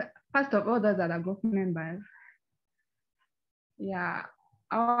 First of all, those are the group members. Yeah,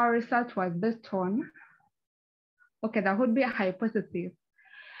 our research was based on, okay, that would be a hypothesis.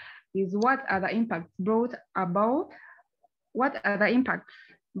 Is what are the impacts brought about? What are the impacts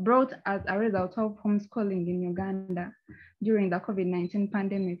brought as a result of homeschooling in Uganda during the COVID-19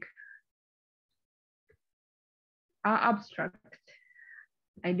 pandemic? Our abstract,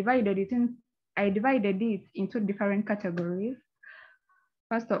 I divided it into different categories.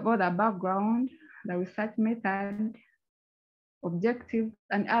 First of all, the background, the research method, objectives,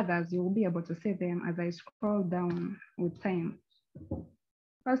 and others. You will be able to see them as I scroll down with time.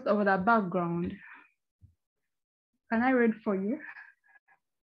 First of all, the background. Can I read for you?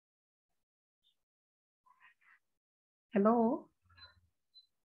 Hello?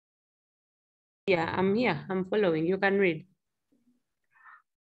 Yeah, I'm here. I'm following. You can read.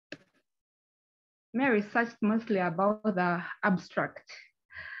 May researched mostly about the abstract.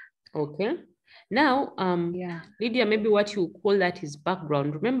 Okay. Now, yeah. Lydia, maybe what you call that is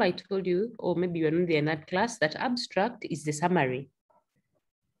background. Remember I told you, or maybe you're not there in that class, that abstract is the summary.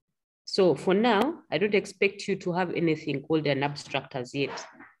 So for now, I don't expect you to have anything called an abstract as yet.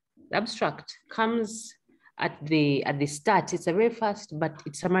 The abstract comes at the start. It's a very fast, but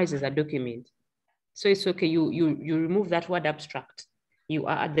it summarizes a document. So it's okay, you remove that word abstract. You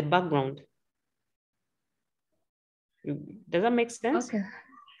are at the background. Does that make sense? Okay.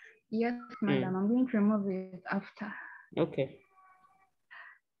 Yes, madam, I'm going to remove it after. Okay.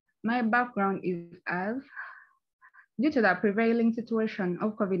 My background is as, due to the prevailing situation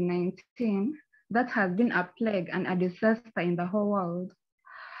of COVID-19 that has been a plague and a disaster in the whole world,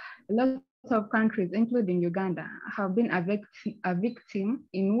 lots of countries, including Uganda, have been a victim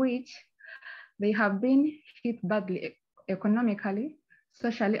in which they have been hit badly economically,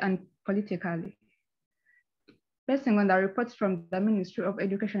 socially, and politically. Based on the reports from the Ministry of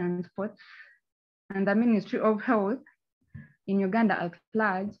Education and Sports and the Ministry of Health in Uganda at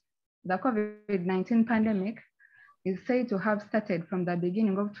large, the COVID-19 pandemic is said to have started from the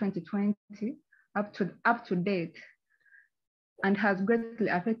beginning of 2020 up to date, and has greatly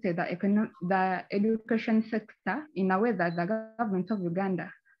affected the education sector in a way that the government of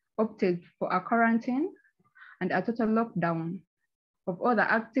Uganda opted for a quarantine and a total lockdown of all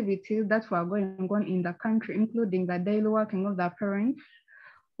the activities that were going on in the country, including the daily working of the parents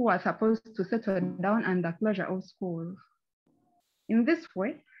who are supposed to settle down and the closure of schools. In this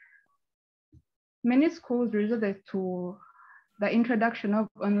way, many schools resorted to the introduction of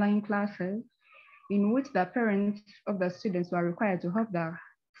online classes in which the parents of the students were required to help the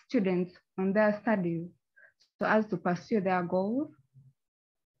students on their studies so as to pursue their goals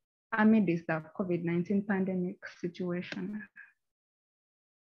amidst the COVID-19 pandemic situation.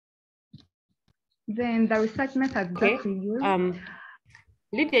 Then the research methods that we use.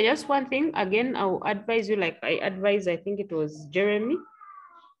 Lydia, just one thing, again, I'll advise you, like I advised, I think it was Jeremy,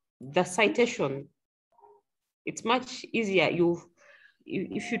 the citation. It's much easier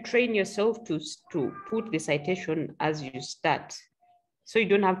if you train yourself to put the citation as you start. So you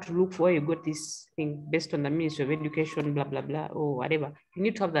don't have to look for where you got this thing based on the Ministry of Education, blah, blah, blah, or whatever. You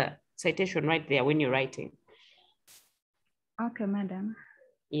need to have the citation right there when you're writing. Okay, madam.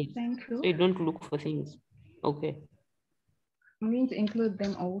 Yes. Thank you. So you don't look for things. Okay. I'm going to include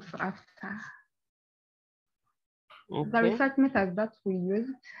them also after. Okay. The research methods that we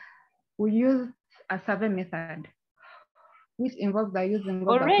used a survey method, which involves the using of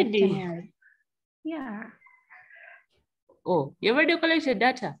already the questionnaires. Yeah. Oh, you already collected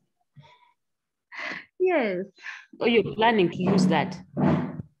data? Yes. Or you're planning to use that?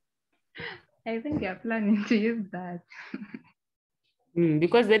 I think you're planning to use that.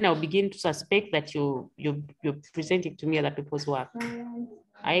 Because then I'll begin to suspect that you're presenting to me other people's work.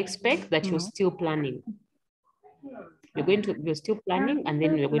 I expect that you're still planning. You're still planning, and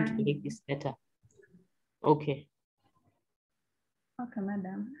then we're going to collect this data. Okay. Okay,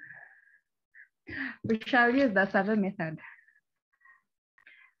 madam. We shall use the survey method.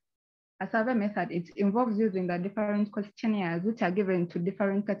 A survey method, it involves using the different questionnaires which are given to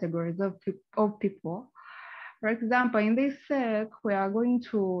different categories of people. For example, in this sec, we are going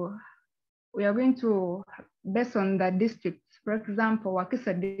to, based on the districts, for example,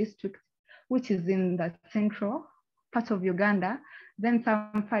 Wakisa district, which is in the central part of Uganda, then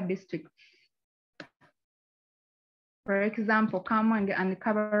Samfa districts. For example, Kamwenge and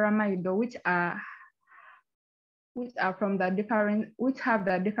Kabaramaido, which have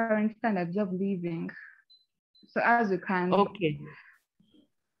the different standards of living. So as you can. Okay.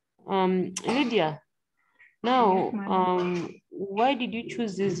 Lydia, now, yes, why did you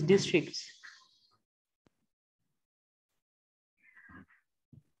choose these districts?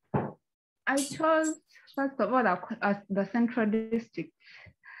 I chose, first of all, the central district.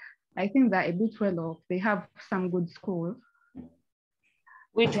 I think they're a bit well off. They have some good schools.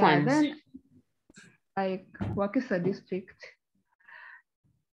 Which ones? Then, like Wakisa district.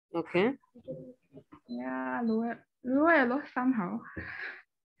 Okay. Yeah, Luelo somehow.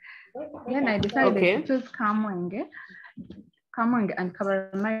 Then I decided to choose Kamwenge and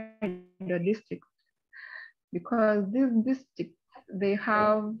Kabaramaido district because these districts, they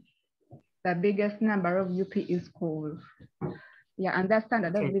have the biggest number of UPE schools. Yeah, and their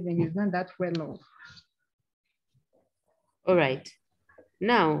standard of living is not that well off. All right.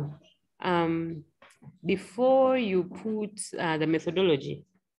 Now, before you put the methodology,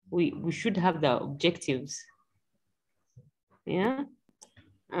 we should have the objectives. Yeah.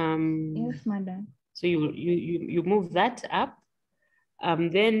 Yes, madam. So you move that up.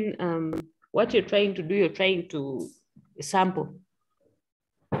 Then what you're trying to do, you're trying to sample.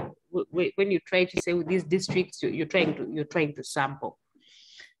 When you try to say with these districts, you're trying to sample.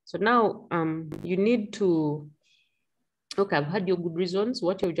 So now you need to. Okay, I've had your good reasons.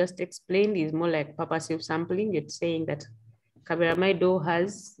 What you just explained is more like purposive sampling. It's saying that Kabaramaido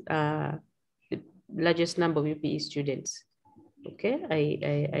has the largest number of UPE students. Okay,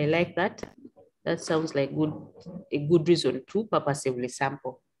 I like that. That sounds like a good reason to purposively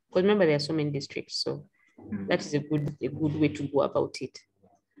sample. Because remember, there are so many districts, so that is a good way to go about it.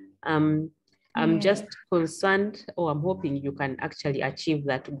 I'm just concerned, or I'm hoping you can actually achieve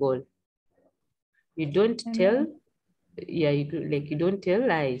that goal. You don't tell, you don't tell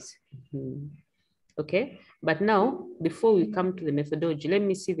lies. Okay, but now, before we come to the methodology, let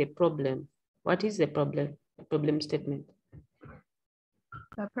me see the problem. What is the problem? The problem statement.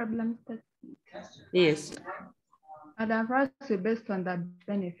 The problem statement. Yes. And I've also based on the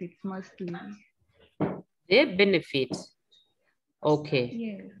benefits mostly. The benefits. Okay.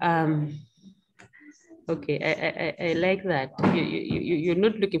 Yes. Okay, I like that. You're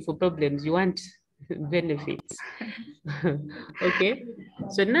not looking for problems, you want benefits. Okay,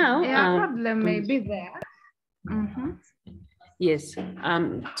 so now problem may be there. Yes.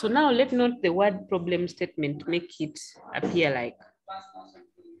 So now let not the word problem statement make it appear like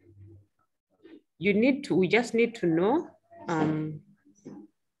we just need to know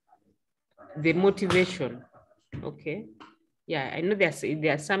the motivation. Okay. Yeah, I know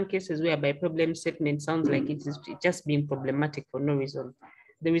there are some cases whereby problem statement sounds like it is just being problematic for no reason.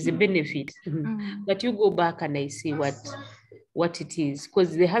 There is a benefit, but you go back and I see what it is,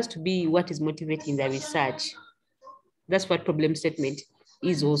 because there has to be what is motivating the research. That's what problem statement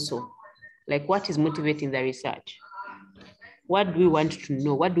is also. Like, what is motivating the research? What do we want to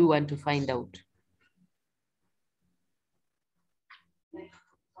know? What do we want to find out?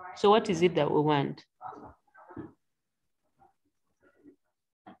 So what is it that we want?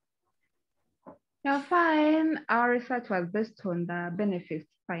 Yeah, fine. Our research was based on the benefits,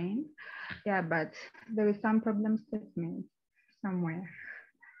 fine. Yeah, but there is some problem statement somewhere.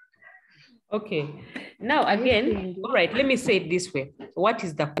 Okay. Now again, all right, let me say it this way. What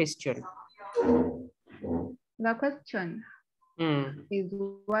is the question? The question is,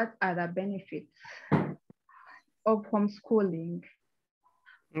 what are the benefits of homeschooling?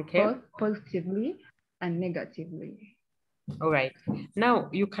 Okay. Both positively and negatively. All right. Now,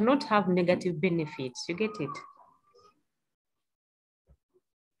 you cannot have negative benefits. You get it?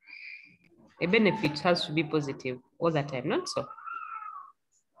 A benefit has to be positive all the time, not so?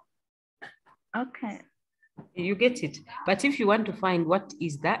 Okay. You get it? But if you want to find what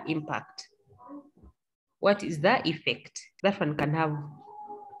is the impact, what is the effect, that one can have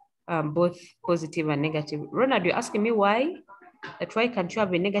both positive and negative. Ronald, you're asking me why? That why can't you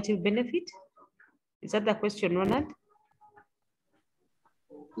have a negative benefit? Is that the question, Ronald?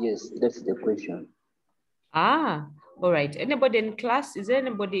 Yes, that's the question. Ah, all right. Anybody in class? Is there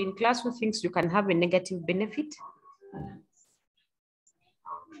anybody in class who thinks you can have a negative benefit?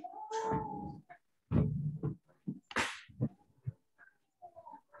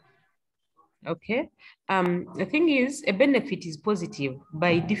 Okay. The thing is, a benefit is positive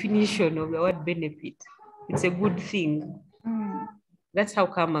by definition of the word benefit. It's a good thing. That's how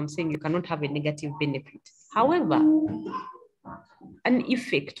come I'm saying you cannot have a negative benefit. However, an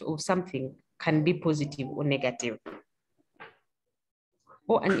effect of something can be positive or negative.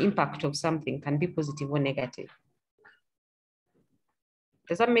 Or an impact of something can be positive or negative.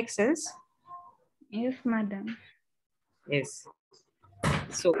 Does that make sense? Yes, madam. Yes.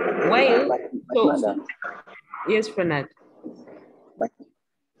 So while yes, Ronald.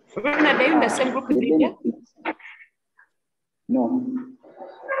 Ronald, are you in the same group with Lydia? No.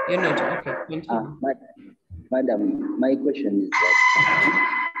 You're not. Okay. Madam, my question is that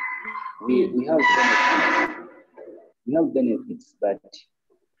we have benefits. We have benefits, but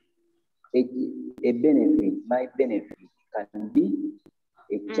a benefit, my benefit can be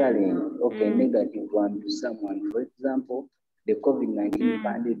a challenge of a negative one to someone. For example, the COVID-19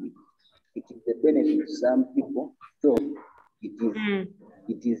 pandemic. It is a benefit to some people, so it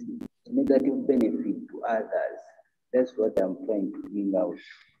is a negative benefit to others. That's what I'm trying to bring out.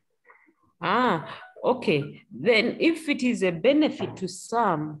 Ah, okay. Then if it is a benefit to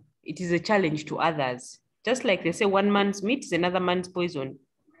some, it is a challenge to others. Just like they say, one man's meat is another man's poison.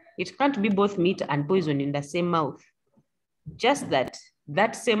 It can't be both meat and poison in the same mouth. Just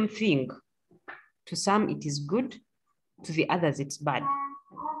that same thing, to some it is good, to the others it's bad.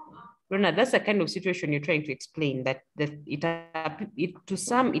 Rona, that's the kind of situation you're trying to explain, that to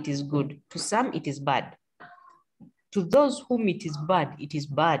some it is good, to some it is bad. To those whom it is bad, it is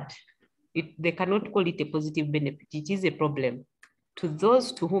bad. They cannot call it a positive benefit. It is a problem. To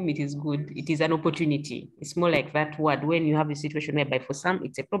those to whom it is good, it is an opportunity. It's more like that word when you have a situation whereby for some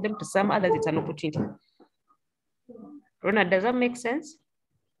it's a problem, to some others it's an opportunity. Rona, does that make sense?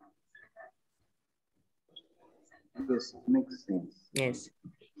 Yes, it makes sense. Yes.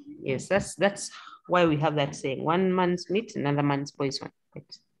 Yes, that's why we have that saying, one man's meat, another man's poison.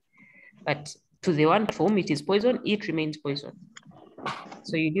 But to the one for whom it is poison, it remains poison.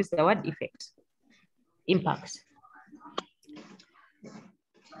 So you use the word effect, impact.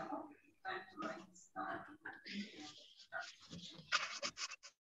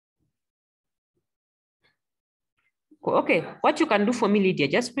 Okay, what you can do for me, Lydia,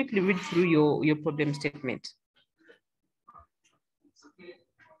 just quickly read through your problem statement.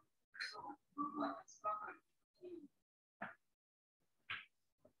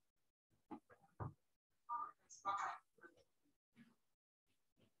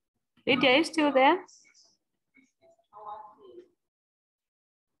 Lydia, are you still there?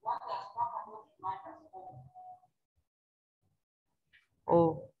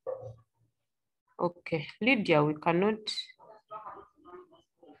 Oh, okay. Lydia, we cannot.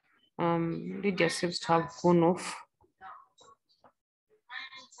 Lydia seems to have gone off.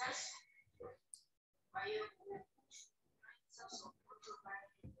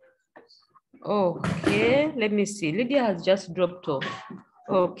 Okay, let me see. Lydia has just dropped off.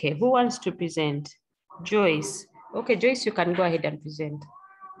 Okay, who wants to present? Joyce. Okay, Joyce, you can go ahead and present.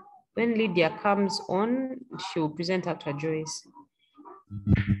 When Lydia comes on, she will present after Joyce.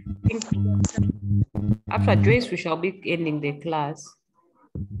 After Joyce, we shall be ending the class.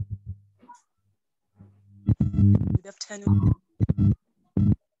 Good afternoon.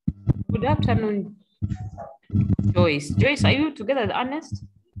 Good afternoon, Joyce. Joyce, are you together with Ernest?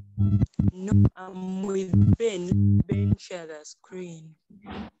 No, I'm with Ben. Ben share the screen.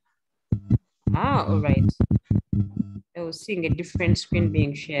 Ah, all right. I was seeing a different screen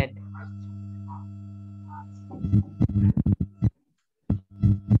being shared.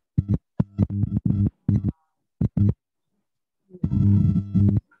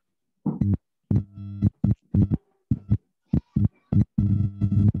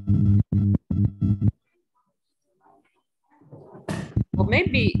 Or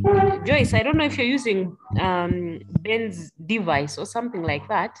maybe, Joyce, I don't know if you're using Ben's device or something like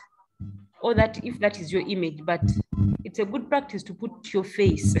that, or that if that is your image, but it's a good practice to put your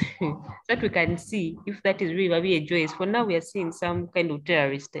face so that we can see if that is really a Joyce. For now, we are seeing some kind of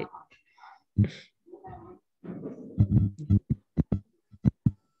terrorist type.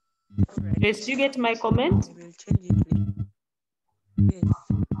 Right. Joyce, do you get my comment? I will change it later. Yes.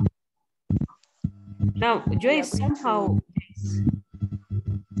 Now, Joyce, somehow.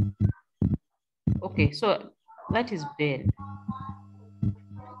 Okay, so that is Ben.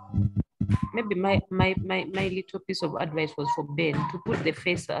 Maybe my little piece of advice was for Ben to put the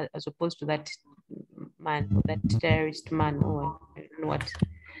face as opposed to that man or that terrorist man, or I don't know what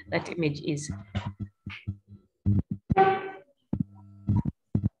that image is.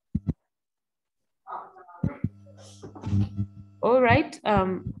 All right,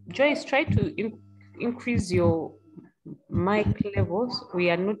 Joyce, try to increase your mic levels. We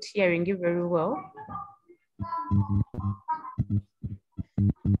are not hearing you very well.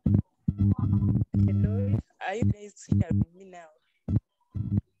 Hello, are you guys hearing me now?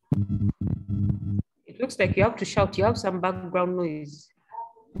 It looks like you have to shout. You have some background noise.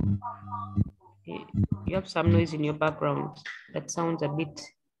 You have some noise in your background that sounds a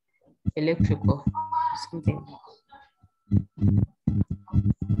bit electrical, something.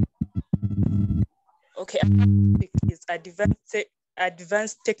 Okay, is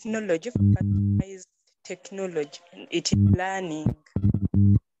advanced technology for customized technology. It is learning.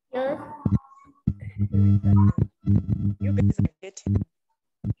 Yes. You guys are getting.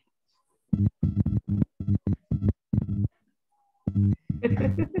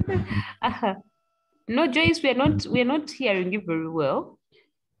 No, Joyce, we're not hearing you very well.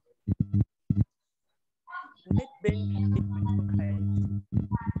 Let Ben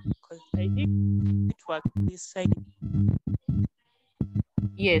because I think network this side.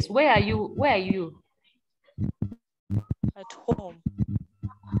 Yes, where are you? Where are you? At home.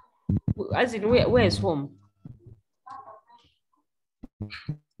 As in, where is home?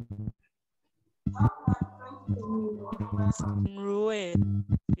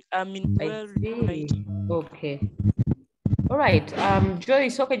 I'm in right. Okay. All right,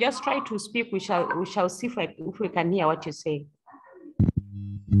 Joyce. Okay, just try to speak. We shall see if we can hear what you say.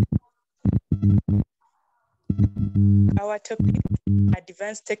 Our topic: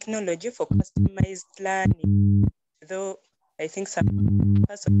 advanced technology for customized learning. Though I think some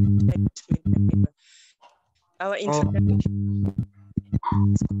person our introduction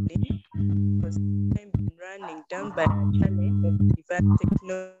was been running down by a challenge of advanced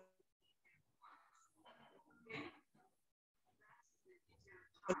technology.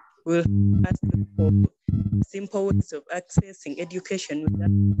 Will ask for simple ways of accessing education without.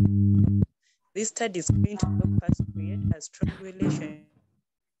 This study is going to help us create a strong relation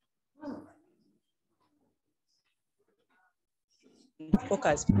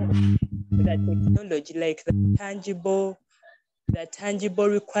focus on the technology, like the tangible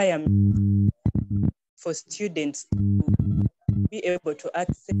requirement for students to be able to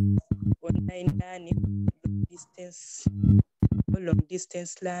access online learning, long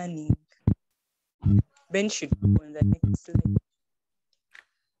distance learning. Ben should go on the next slide.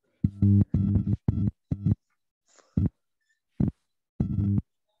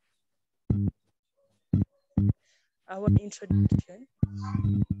 Our introduction,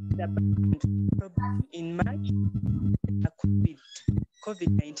 the problem in March, the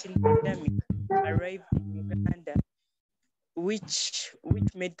COVID-19 pandemic arrived in Uganda, which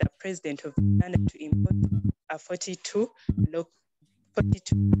made the president of Uganda to impose a 42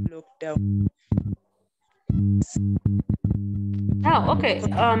 lockdown. Oh, okay.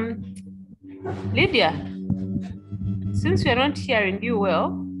 Lydia, since we're not hearing you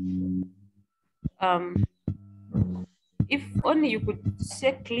well, if only you could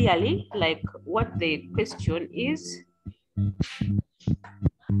say clearly like what the question is,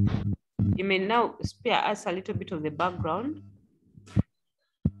 you may now spare us a little bit of the background.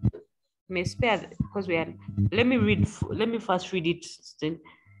 You may spare, because we are, let me first read it.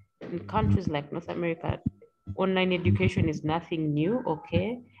 In countries like North America, online education is nothing new,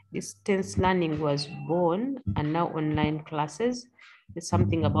 okay? Distance learning was born and now online classes. There's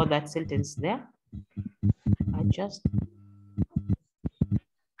something about that sentence there. I just,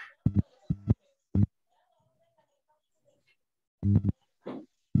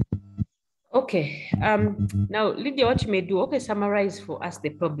 okay, now Lydia, what you may do, okay, summarize for us the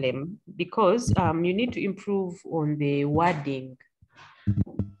problem, because you need to improve on the wording.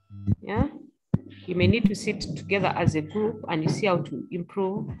 Yeah, you may need to sit together as a group and you see how to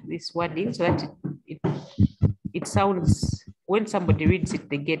improve this wording so that it sounds, when somebody reads it,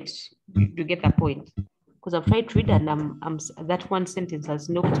 they get the point. Because I've tried to read and that one sentence has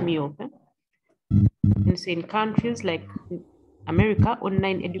knocked me off. And so in countries like America,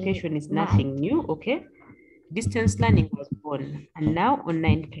 online education is nothing new, okay? Distance learning was born, and now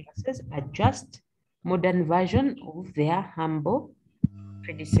online classes are just modern version of their humble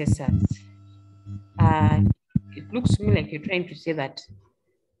predecessors. It looks to me like you're trying to say that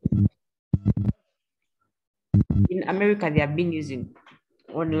in America, they have been using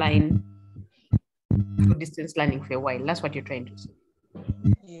online for distance learning for a while. That's what you're trying to say.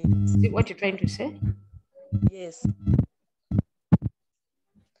 Yes. Is it what you're trying to say? Yes.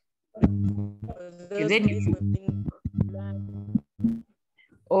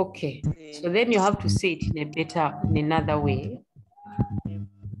 Okay, so then you have to say it in another way.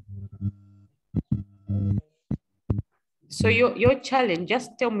 So your challenge,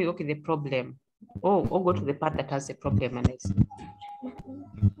 just tell me, okay, the problem. Or go to the part that has a problem and I see.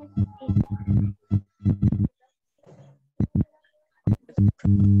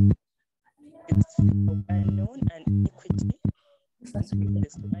 It's unknown and inequity. The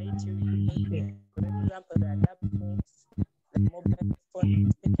society, for example, the laptops, the mobile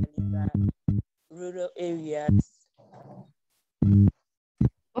phones, especially in the rural areas.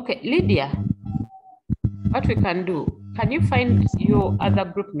 Okay, Lydia, what we can do, can you find your other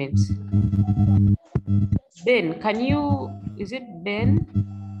group mates? Ben, can you, is it Ben?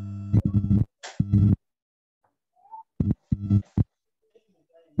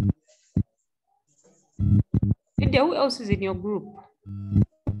 Lydia, who else is in your group?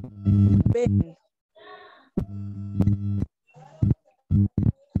 Ben.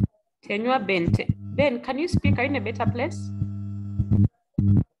 Tenua Ben. Ben, can you speak? Are you in a better place?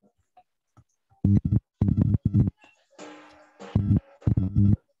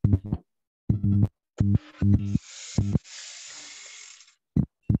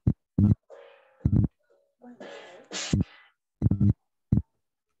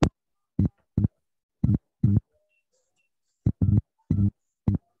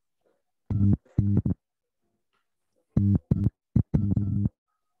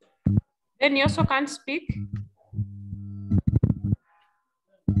 Then you also can't speak.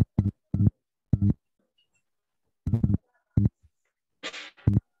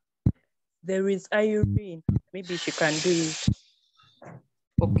 There is Irene. Maybe she can do it.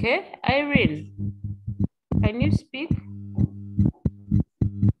 Okay, Irene, can you speak?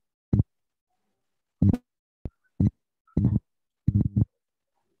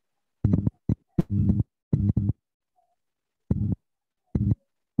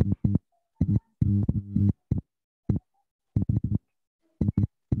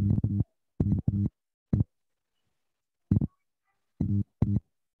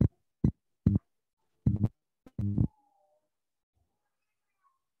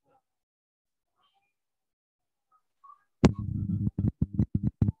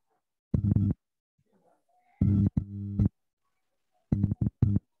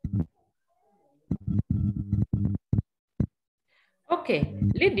 Okay,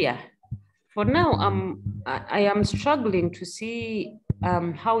 Lydia, for now, I am struggling to see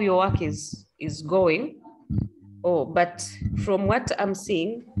how your work is going. Oh, but from what I'm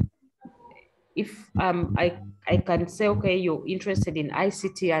seeing, if I can say, okay, you're interested in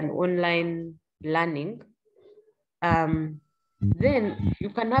ICT and online learning, then you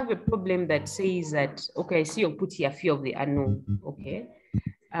can have a problem that says that, okay, I see you put here fear of the unknown, okay?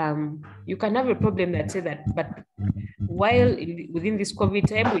 You can have a problem that says that, but while within this COVID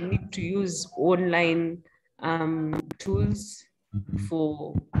time, we need to use online tools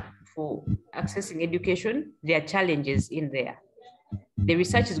for accessing education. There are challenges in there. The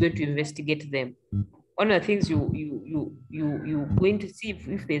research is going to investigate them. one of the things you're going to see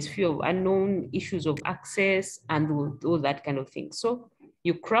if there's fear of unknown issues of access and all that kind of thing. So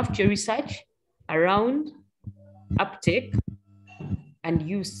you craft your research around uptake and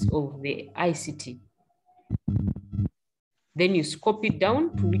use of the ICT. Then you scope it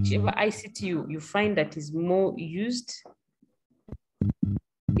down to whichever ICT you find that is more used,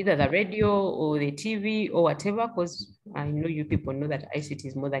 either the radio or the TV or whatever, because I know you people know that ICT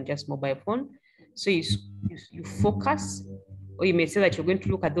is more than just mobile phone. So you focus, or you may say that you're going to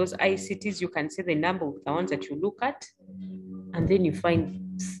look at those ICTs, you can say the number of the ones that you look at, and then you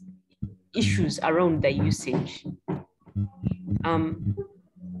find issues around the usage.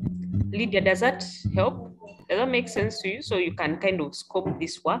 Lydia, does that help? Does that make sense to you? So you can kind of scope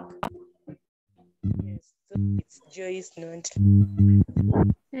this work? Yes, so it's Joyce, not.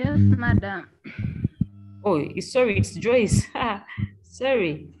 Yes, madam. Oh, sorry, it's Joyce.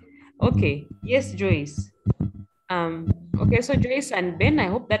 Sorry. Okay, yes, Joyce. Okay, so Joyce and Ben, I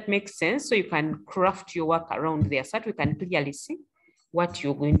hope that makes sense. So you can craft your work around there so that we can clearly see what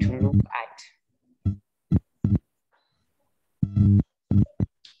you're going to look at.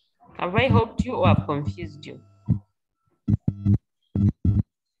 Have I helped you or have confused you?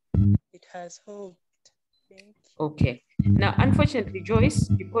 It has helped. Thank you. Okay. Now, unfortunately, Joyce,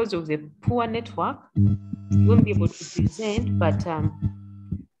 because of the poor network, you won't be able to present, but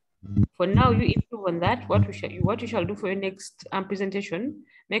for now, you improve on that. What you shall do for your next presentation,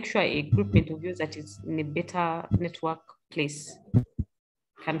 make sure a groupment of yours that is in a better network place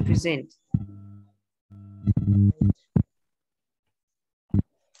can present.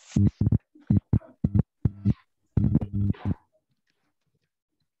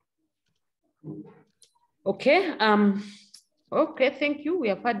 Okay. Okay, thank you. We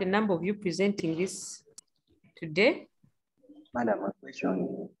have had a number of you presenting this today. Madam, a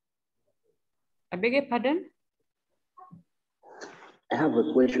question. I beg your pardon? I have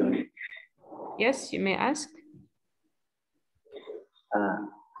a question. Yes, you may ask.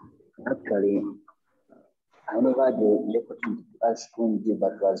 Actually, I never had the opportunity to ask when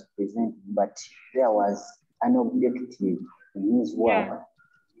Gilbert was presenting, but there was an objective in his work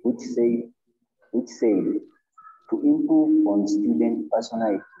which said to improve on student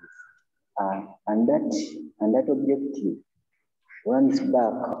personalities, and that objective runs back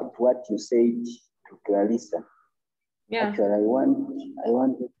to what you said to Clarissa. Yeah. Actually, I want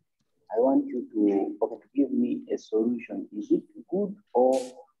you to give me a solution. Is it good or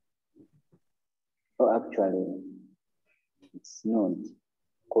actually it's not?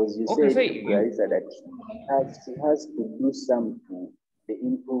 Because you said to Clarissa that she has to do something. The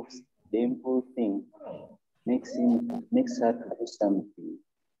improve thing makes her to do something.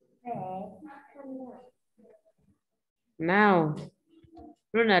 Now,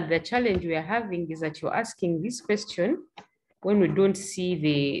 Ronald, the challenge we are having is that you're asking this question when we don't see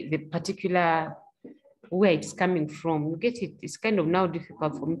the particular where it's coming from. You get it? It's kind of now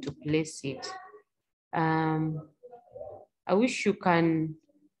difficult for me to place it. I wish you can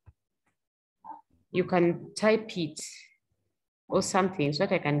type it or something so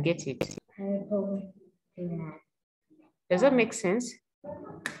that I can get it. Does that make sense?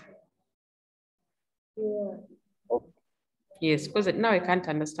 Yeah. Yes, because now I can't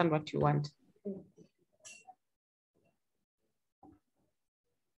understand what you want.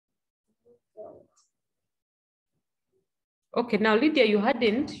 Okay, now Lydia, you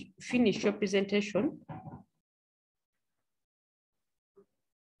hadn't finished your presentation.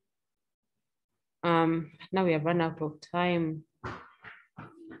 Now we have run out of time.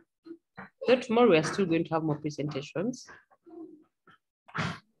 So tomorrow we are still going to have more presentations.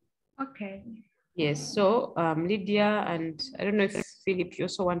 Okay. Yes, so Lydia, and I don't know if Philip, you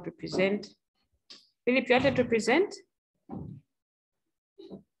also want to present. Philip, you wanted to present?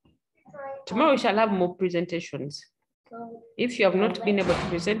 Tomorrow we shall have more presentations. If you have not been able to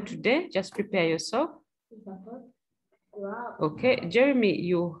present today, just prepare yourself. Okay, Jeremy,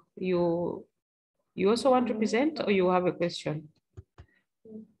 you also want to present, or you have a question?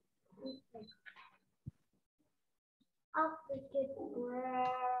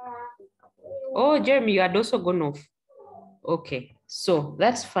 Oh, Jeremy, you had also gone off. Okay, so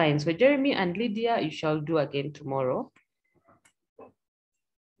that's fine. So Jeremy and Lydia, you shall do again tomorrow.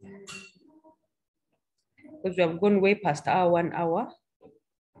 Because we have gone way past our 1 hour.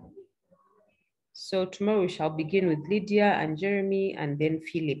 So tomorrow we shall begin with Lydia and Jeremy and then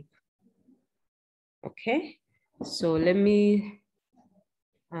Philip. Okay, so let me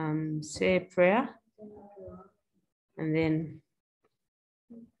say a prayer and then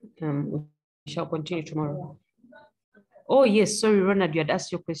we shall continue tomorrow. Oh, yes, sorry, Ronald, you had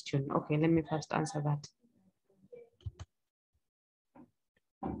asked your question. Okay, let me first answer that.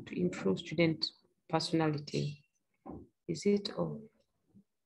 To improve student personality. Is it? Oh.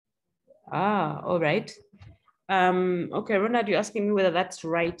 Ah, all right. Okay, Ronald, you're asking me whether that's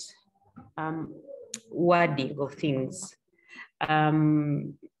right wording of things.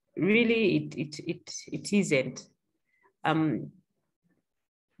 Really, it isn't.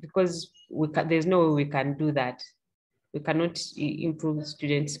 Because there's no way we can do that. We cannot improve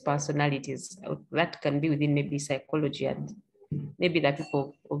students' personalities. That can be within maybe psychology and maybe the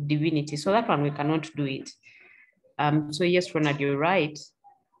people of divinity. So that one, we cannot do it. So yes, Ronald, you're right.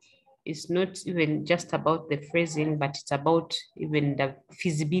 It's not even just about the phrasing, but it's about even the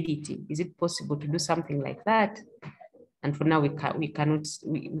feasibility. Is it possible to do something like that? And for now, we can't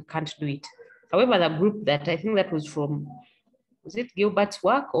do it. However, the group that I think that was from, was it Gilbert's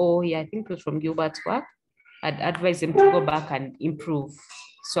work? Or yeah, I think it was from Gilbert's work. I'd advise them to go back and improve.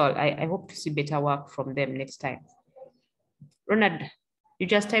 So I hope to see better work from them next time. Ronald, you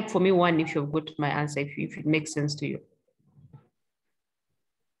just type for me one if you've got my answer, if it makes sense to you.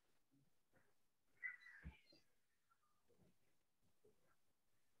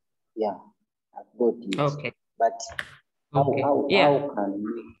 Yeah, I've got it. Okay. But Okay. how Yeah. can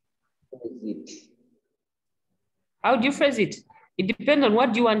we phrase it? How do you phrase it? It depends on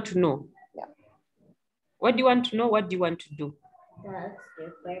what do you want to know. Yeah. What do you want to know? What do you want to do? That's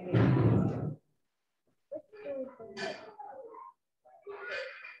your favorite.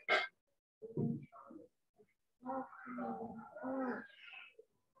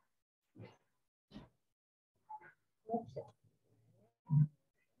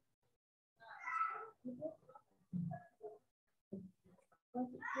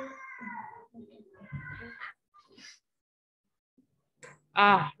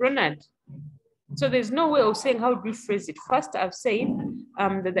 Ronald. So there's no way of saying how do you phrase it. First, I've said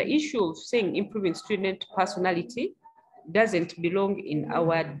that the issue of saying improving student personality doesn't belong in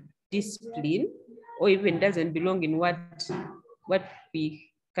our discipline, or even doesn't belong in what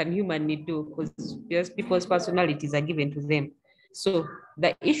we can humanly do, because people's personalities are given to them. So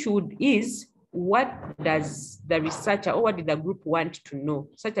the issue is, what does the researcher or what did the group want to know,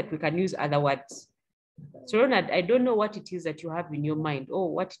 such that we can use other words. So Ronald, I don't know what it is that you have in your mind,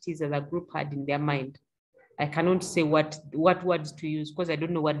 or what it is that the group had in their mind. I cannot say what words to use because I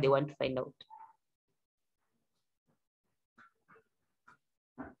don't know what they want to find out.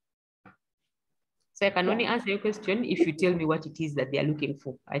 So I can only answer your question if you tell me what it is that they are looking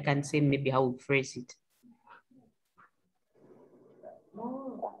for. I can say maybe how to phrase it.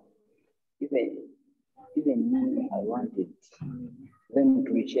 Even me, I wanted them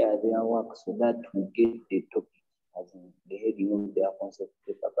to share their work so that we get the topic as in the heading of their concept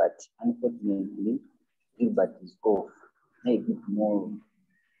paper. But unfortunately, Gilbert is off. Maybe tomorrow.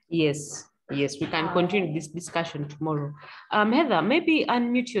 Yes, we can continue this discussion tomorrow. Heather, maybe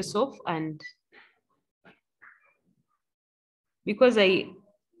unmute yourself, and because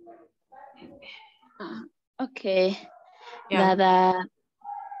okay. Yeah.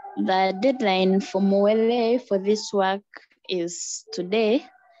 The deadline for Moele for this work is today.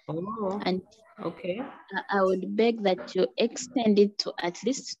 Oh, and okay. I would beg that you extend it to at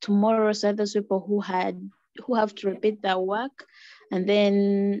least tomorrow, so those people who have to repeat their work, and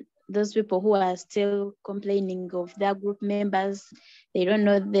then those people who are still complaining of their group members, they don't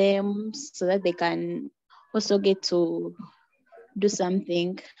know them, so that they can also get to do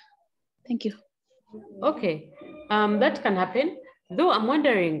something. Thank you. Okay, that can happen. Though I'm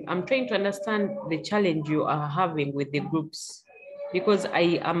wondering, I'm trying to understand the challenge you are having with the groups, because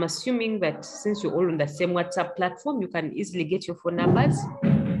I am assuming that since you're all on the same WhatsApp platform, you can easily get your phone numbers.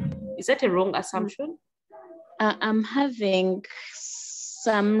 Is that a wrong assumption? I'm having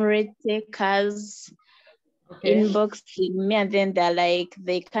some retakers inboxing me, and then they're like,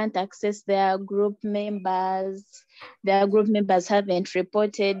 they can't access their group members. Their group members haven't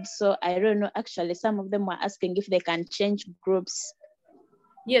reported. So I don't know, actually, some of them were asking if they can change groups.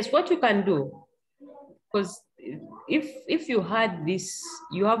 Yes, what you can do, because if you had this,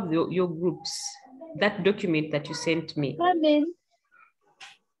 you have your groups, that document that you sent me.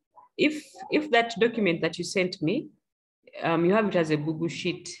 If that document that you sent me, you have it as a Google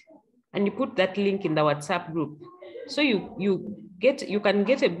Sheet, and you put that link in the WhatsApp group. So you can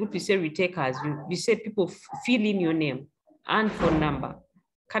get a group, you say retakers, you say people fill in your name and phone number.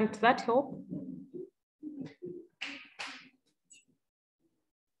 Can't that help?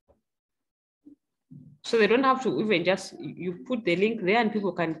 So they don't have to even just, you put the link there and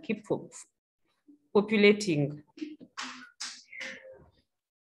people can keep populating.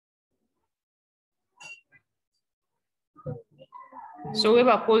 So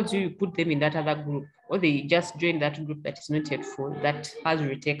whoever calls you, you put them in that other group, or they just join that group that is not yet full, that has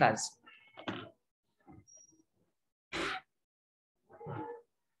retakers.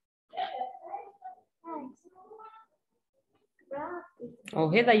 Oh,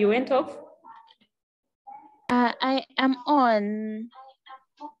 Heather, you went off? I am on.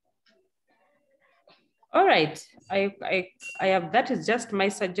 All right, I have, that is just my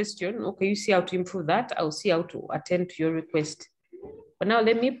suggestion. Okay, you see how to improve that. I'll see how to attend to your request. But now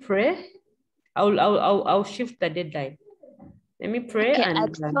let me pray. I'll shift the deadline. Let me pray. Okay, and I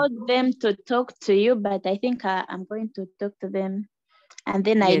told them to talk to you, but I think I'm going to talk to them, and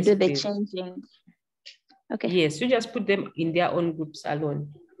then I yes, do the please. changing. Okay. Yes, you just put them in their own groups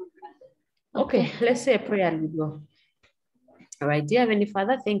alone. Okay, let's say a prayer and we go. All right, dear Heavenly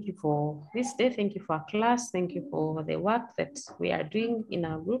Father, thank you for this day. Thank you for our class. Thank you for the work that we are doing in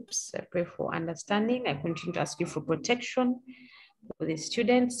our groups. I pray for understanding. I continue to ask you for protection for the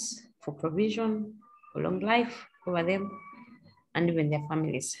students, for provision, for long life over them, and even their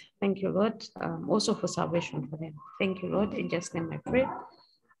families. Thank you, Lord. Also for salvation for them. Thank you, Lord. In Jesus' name I pray.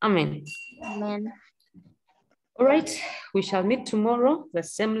 Amen. Amen. All right, we shall meet tomorrow, the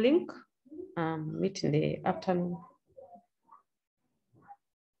same link, meet in the afternoon.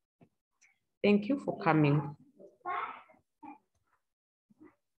 Thank you for coming.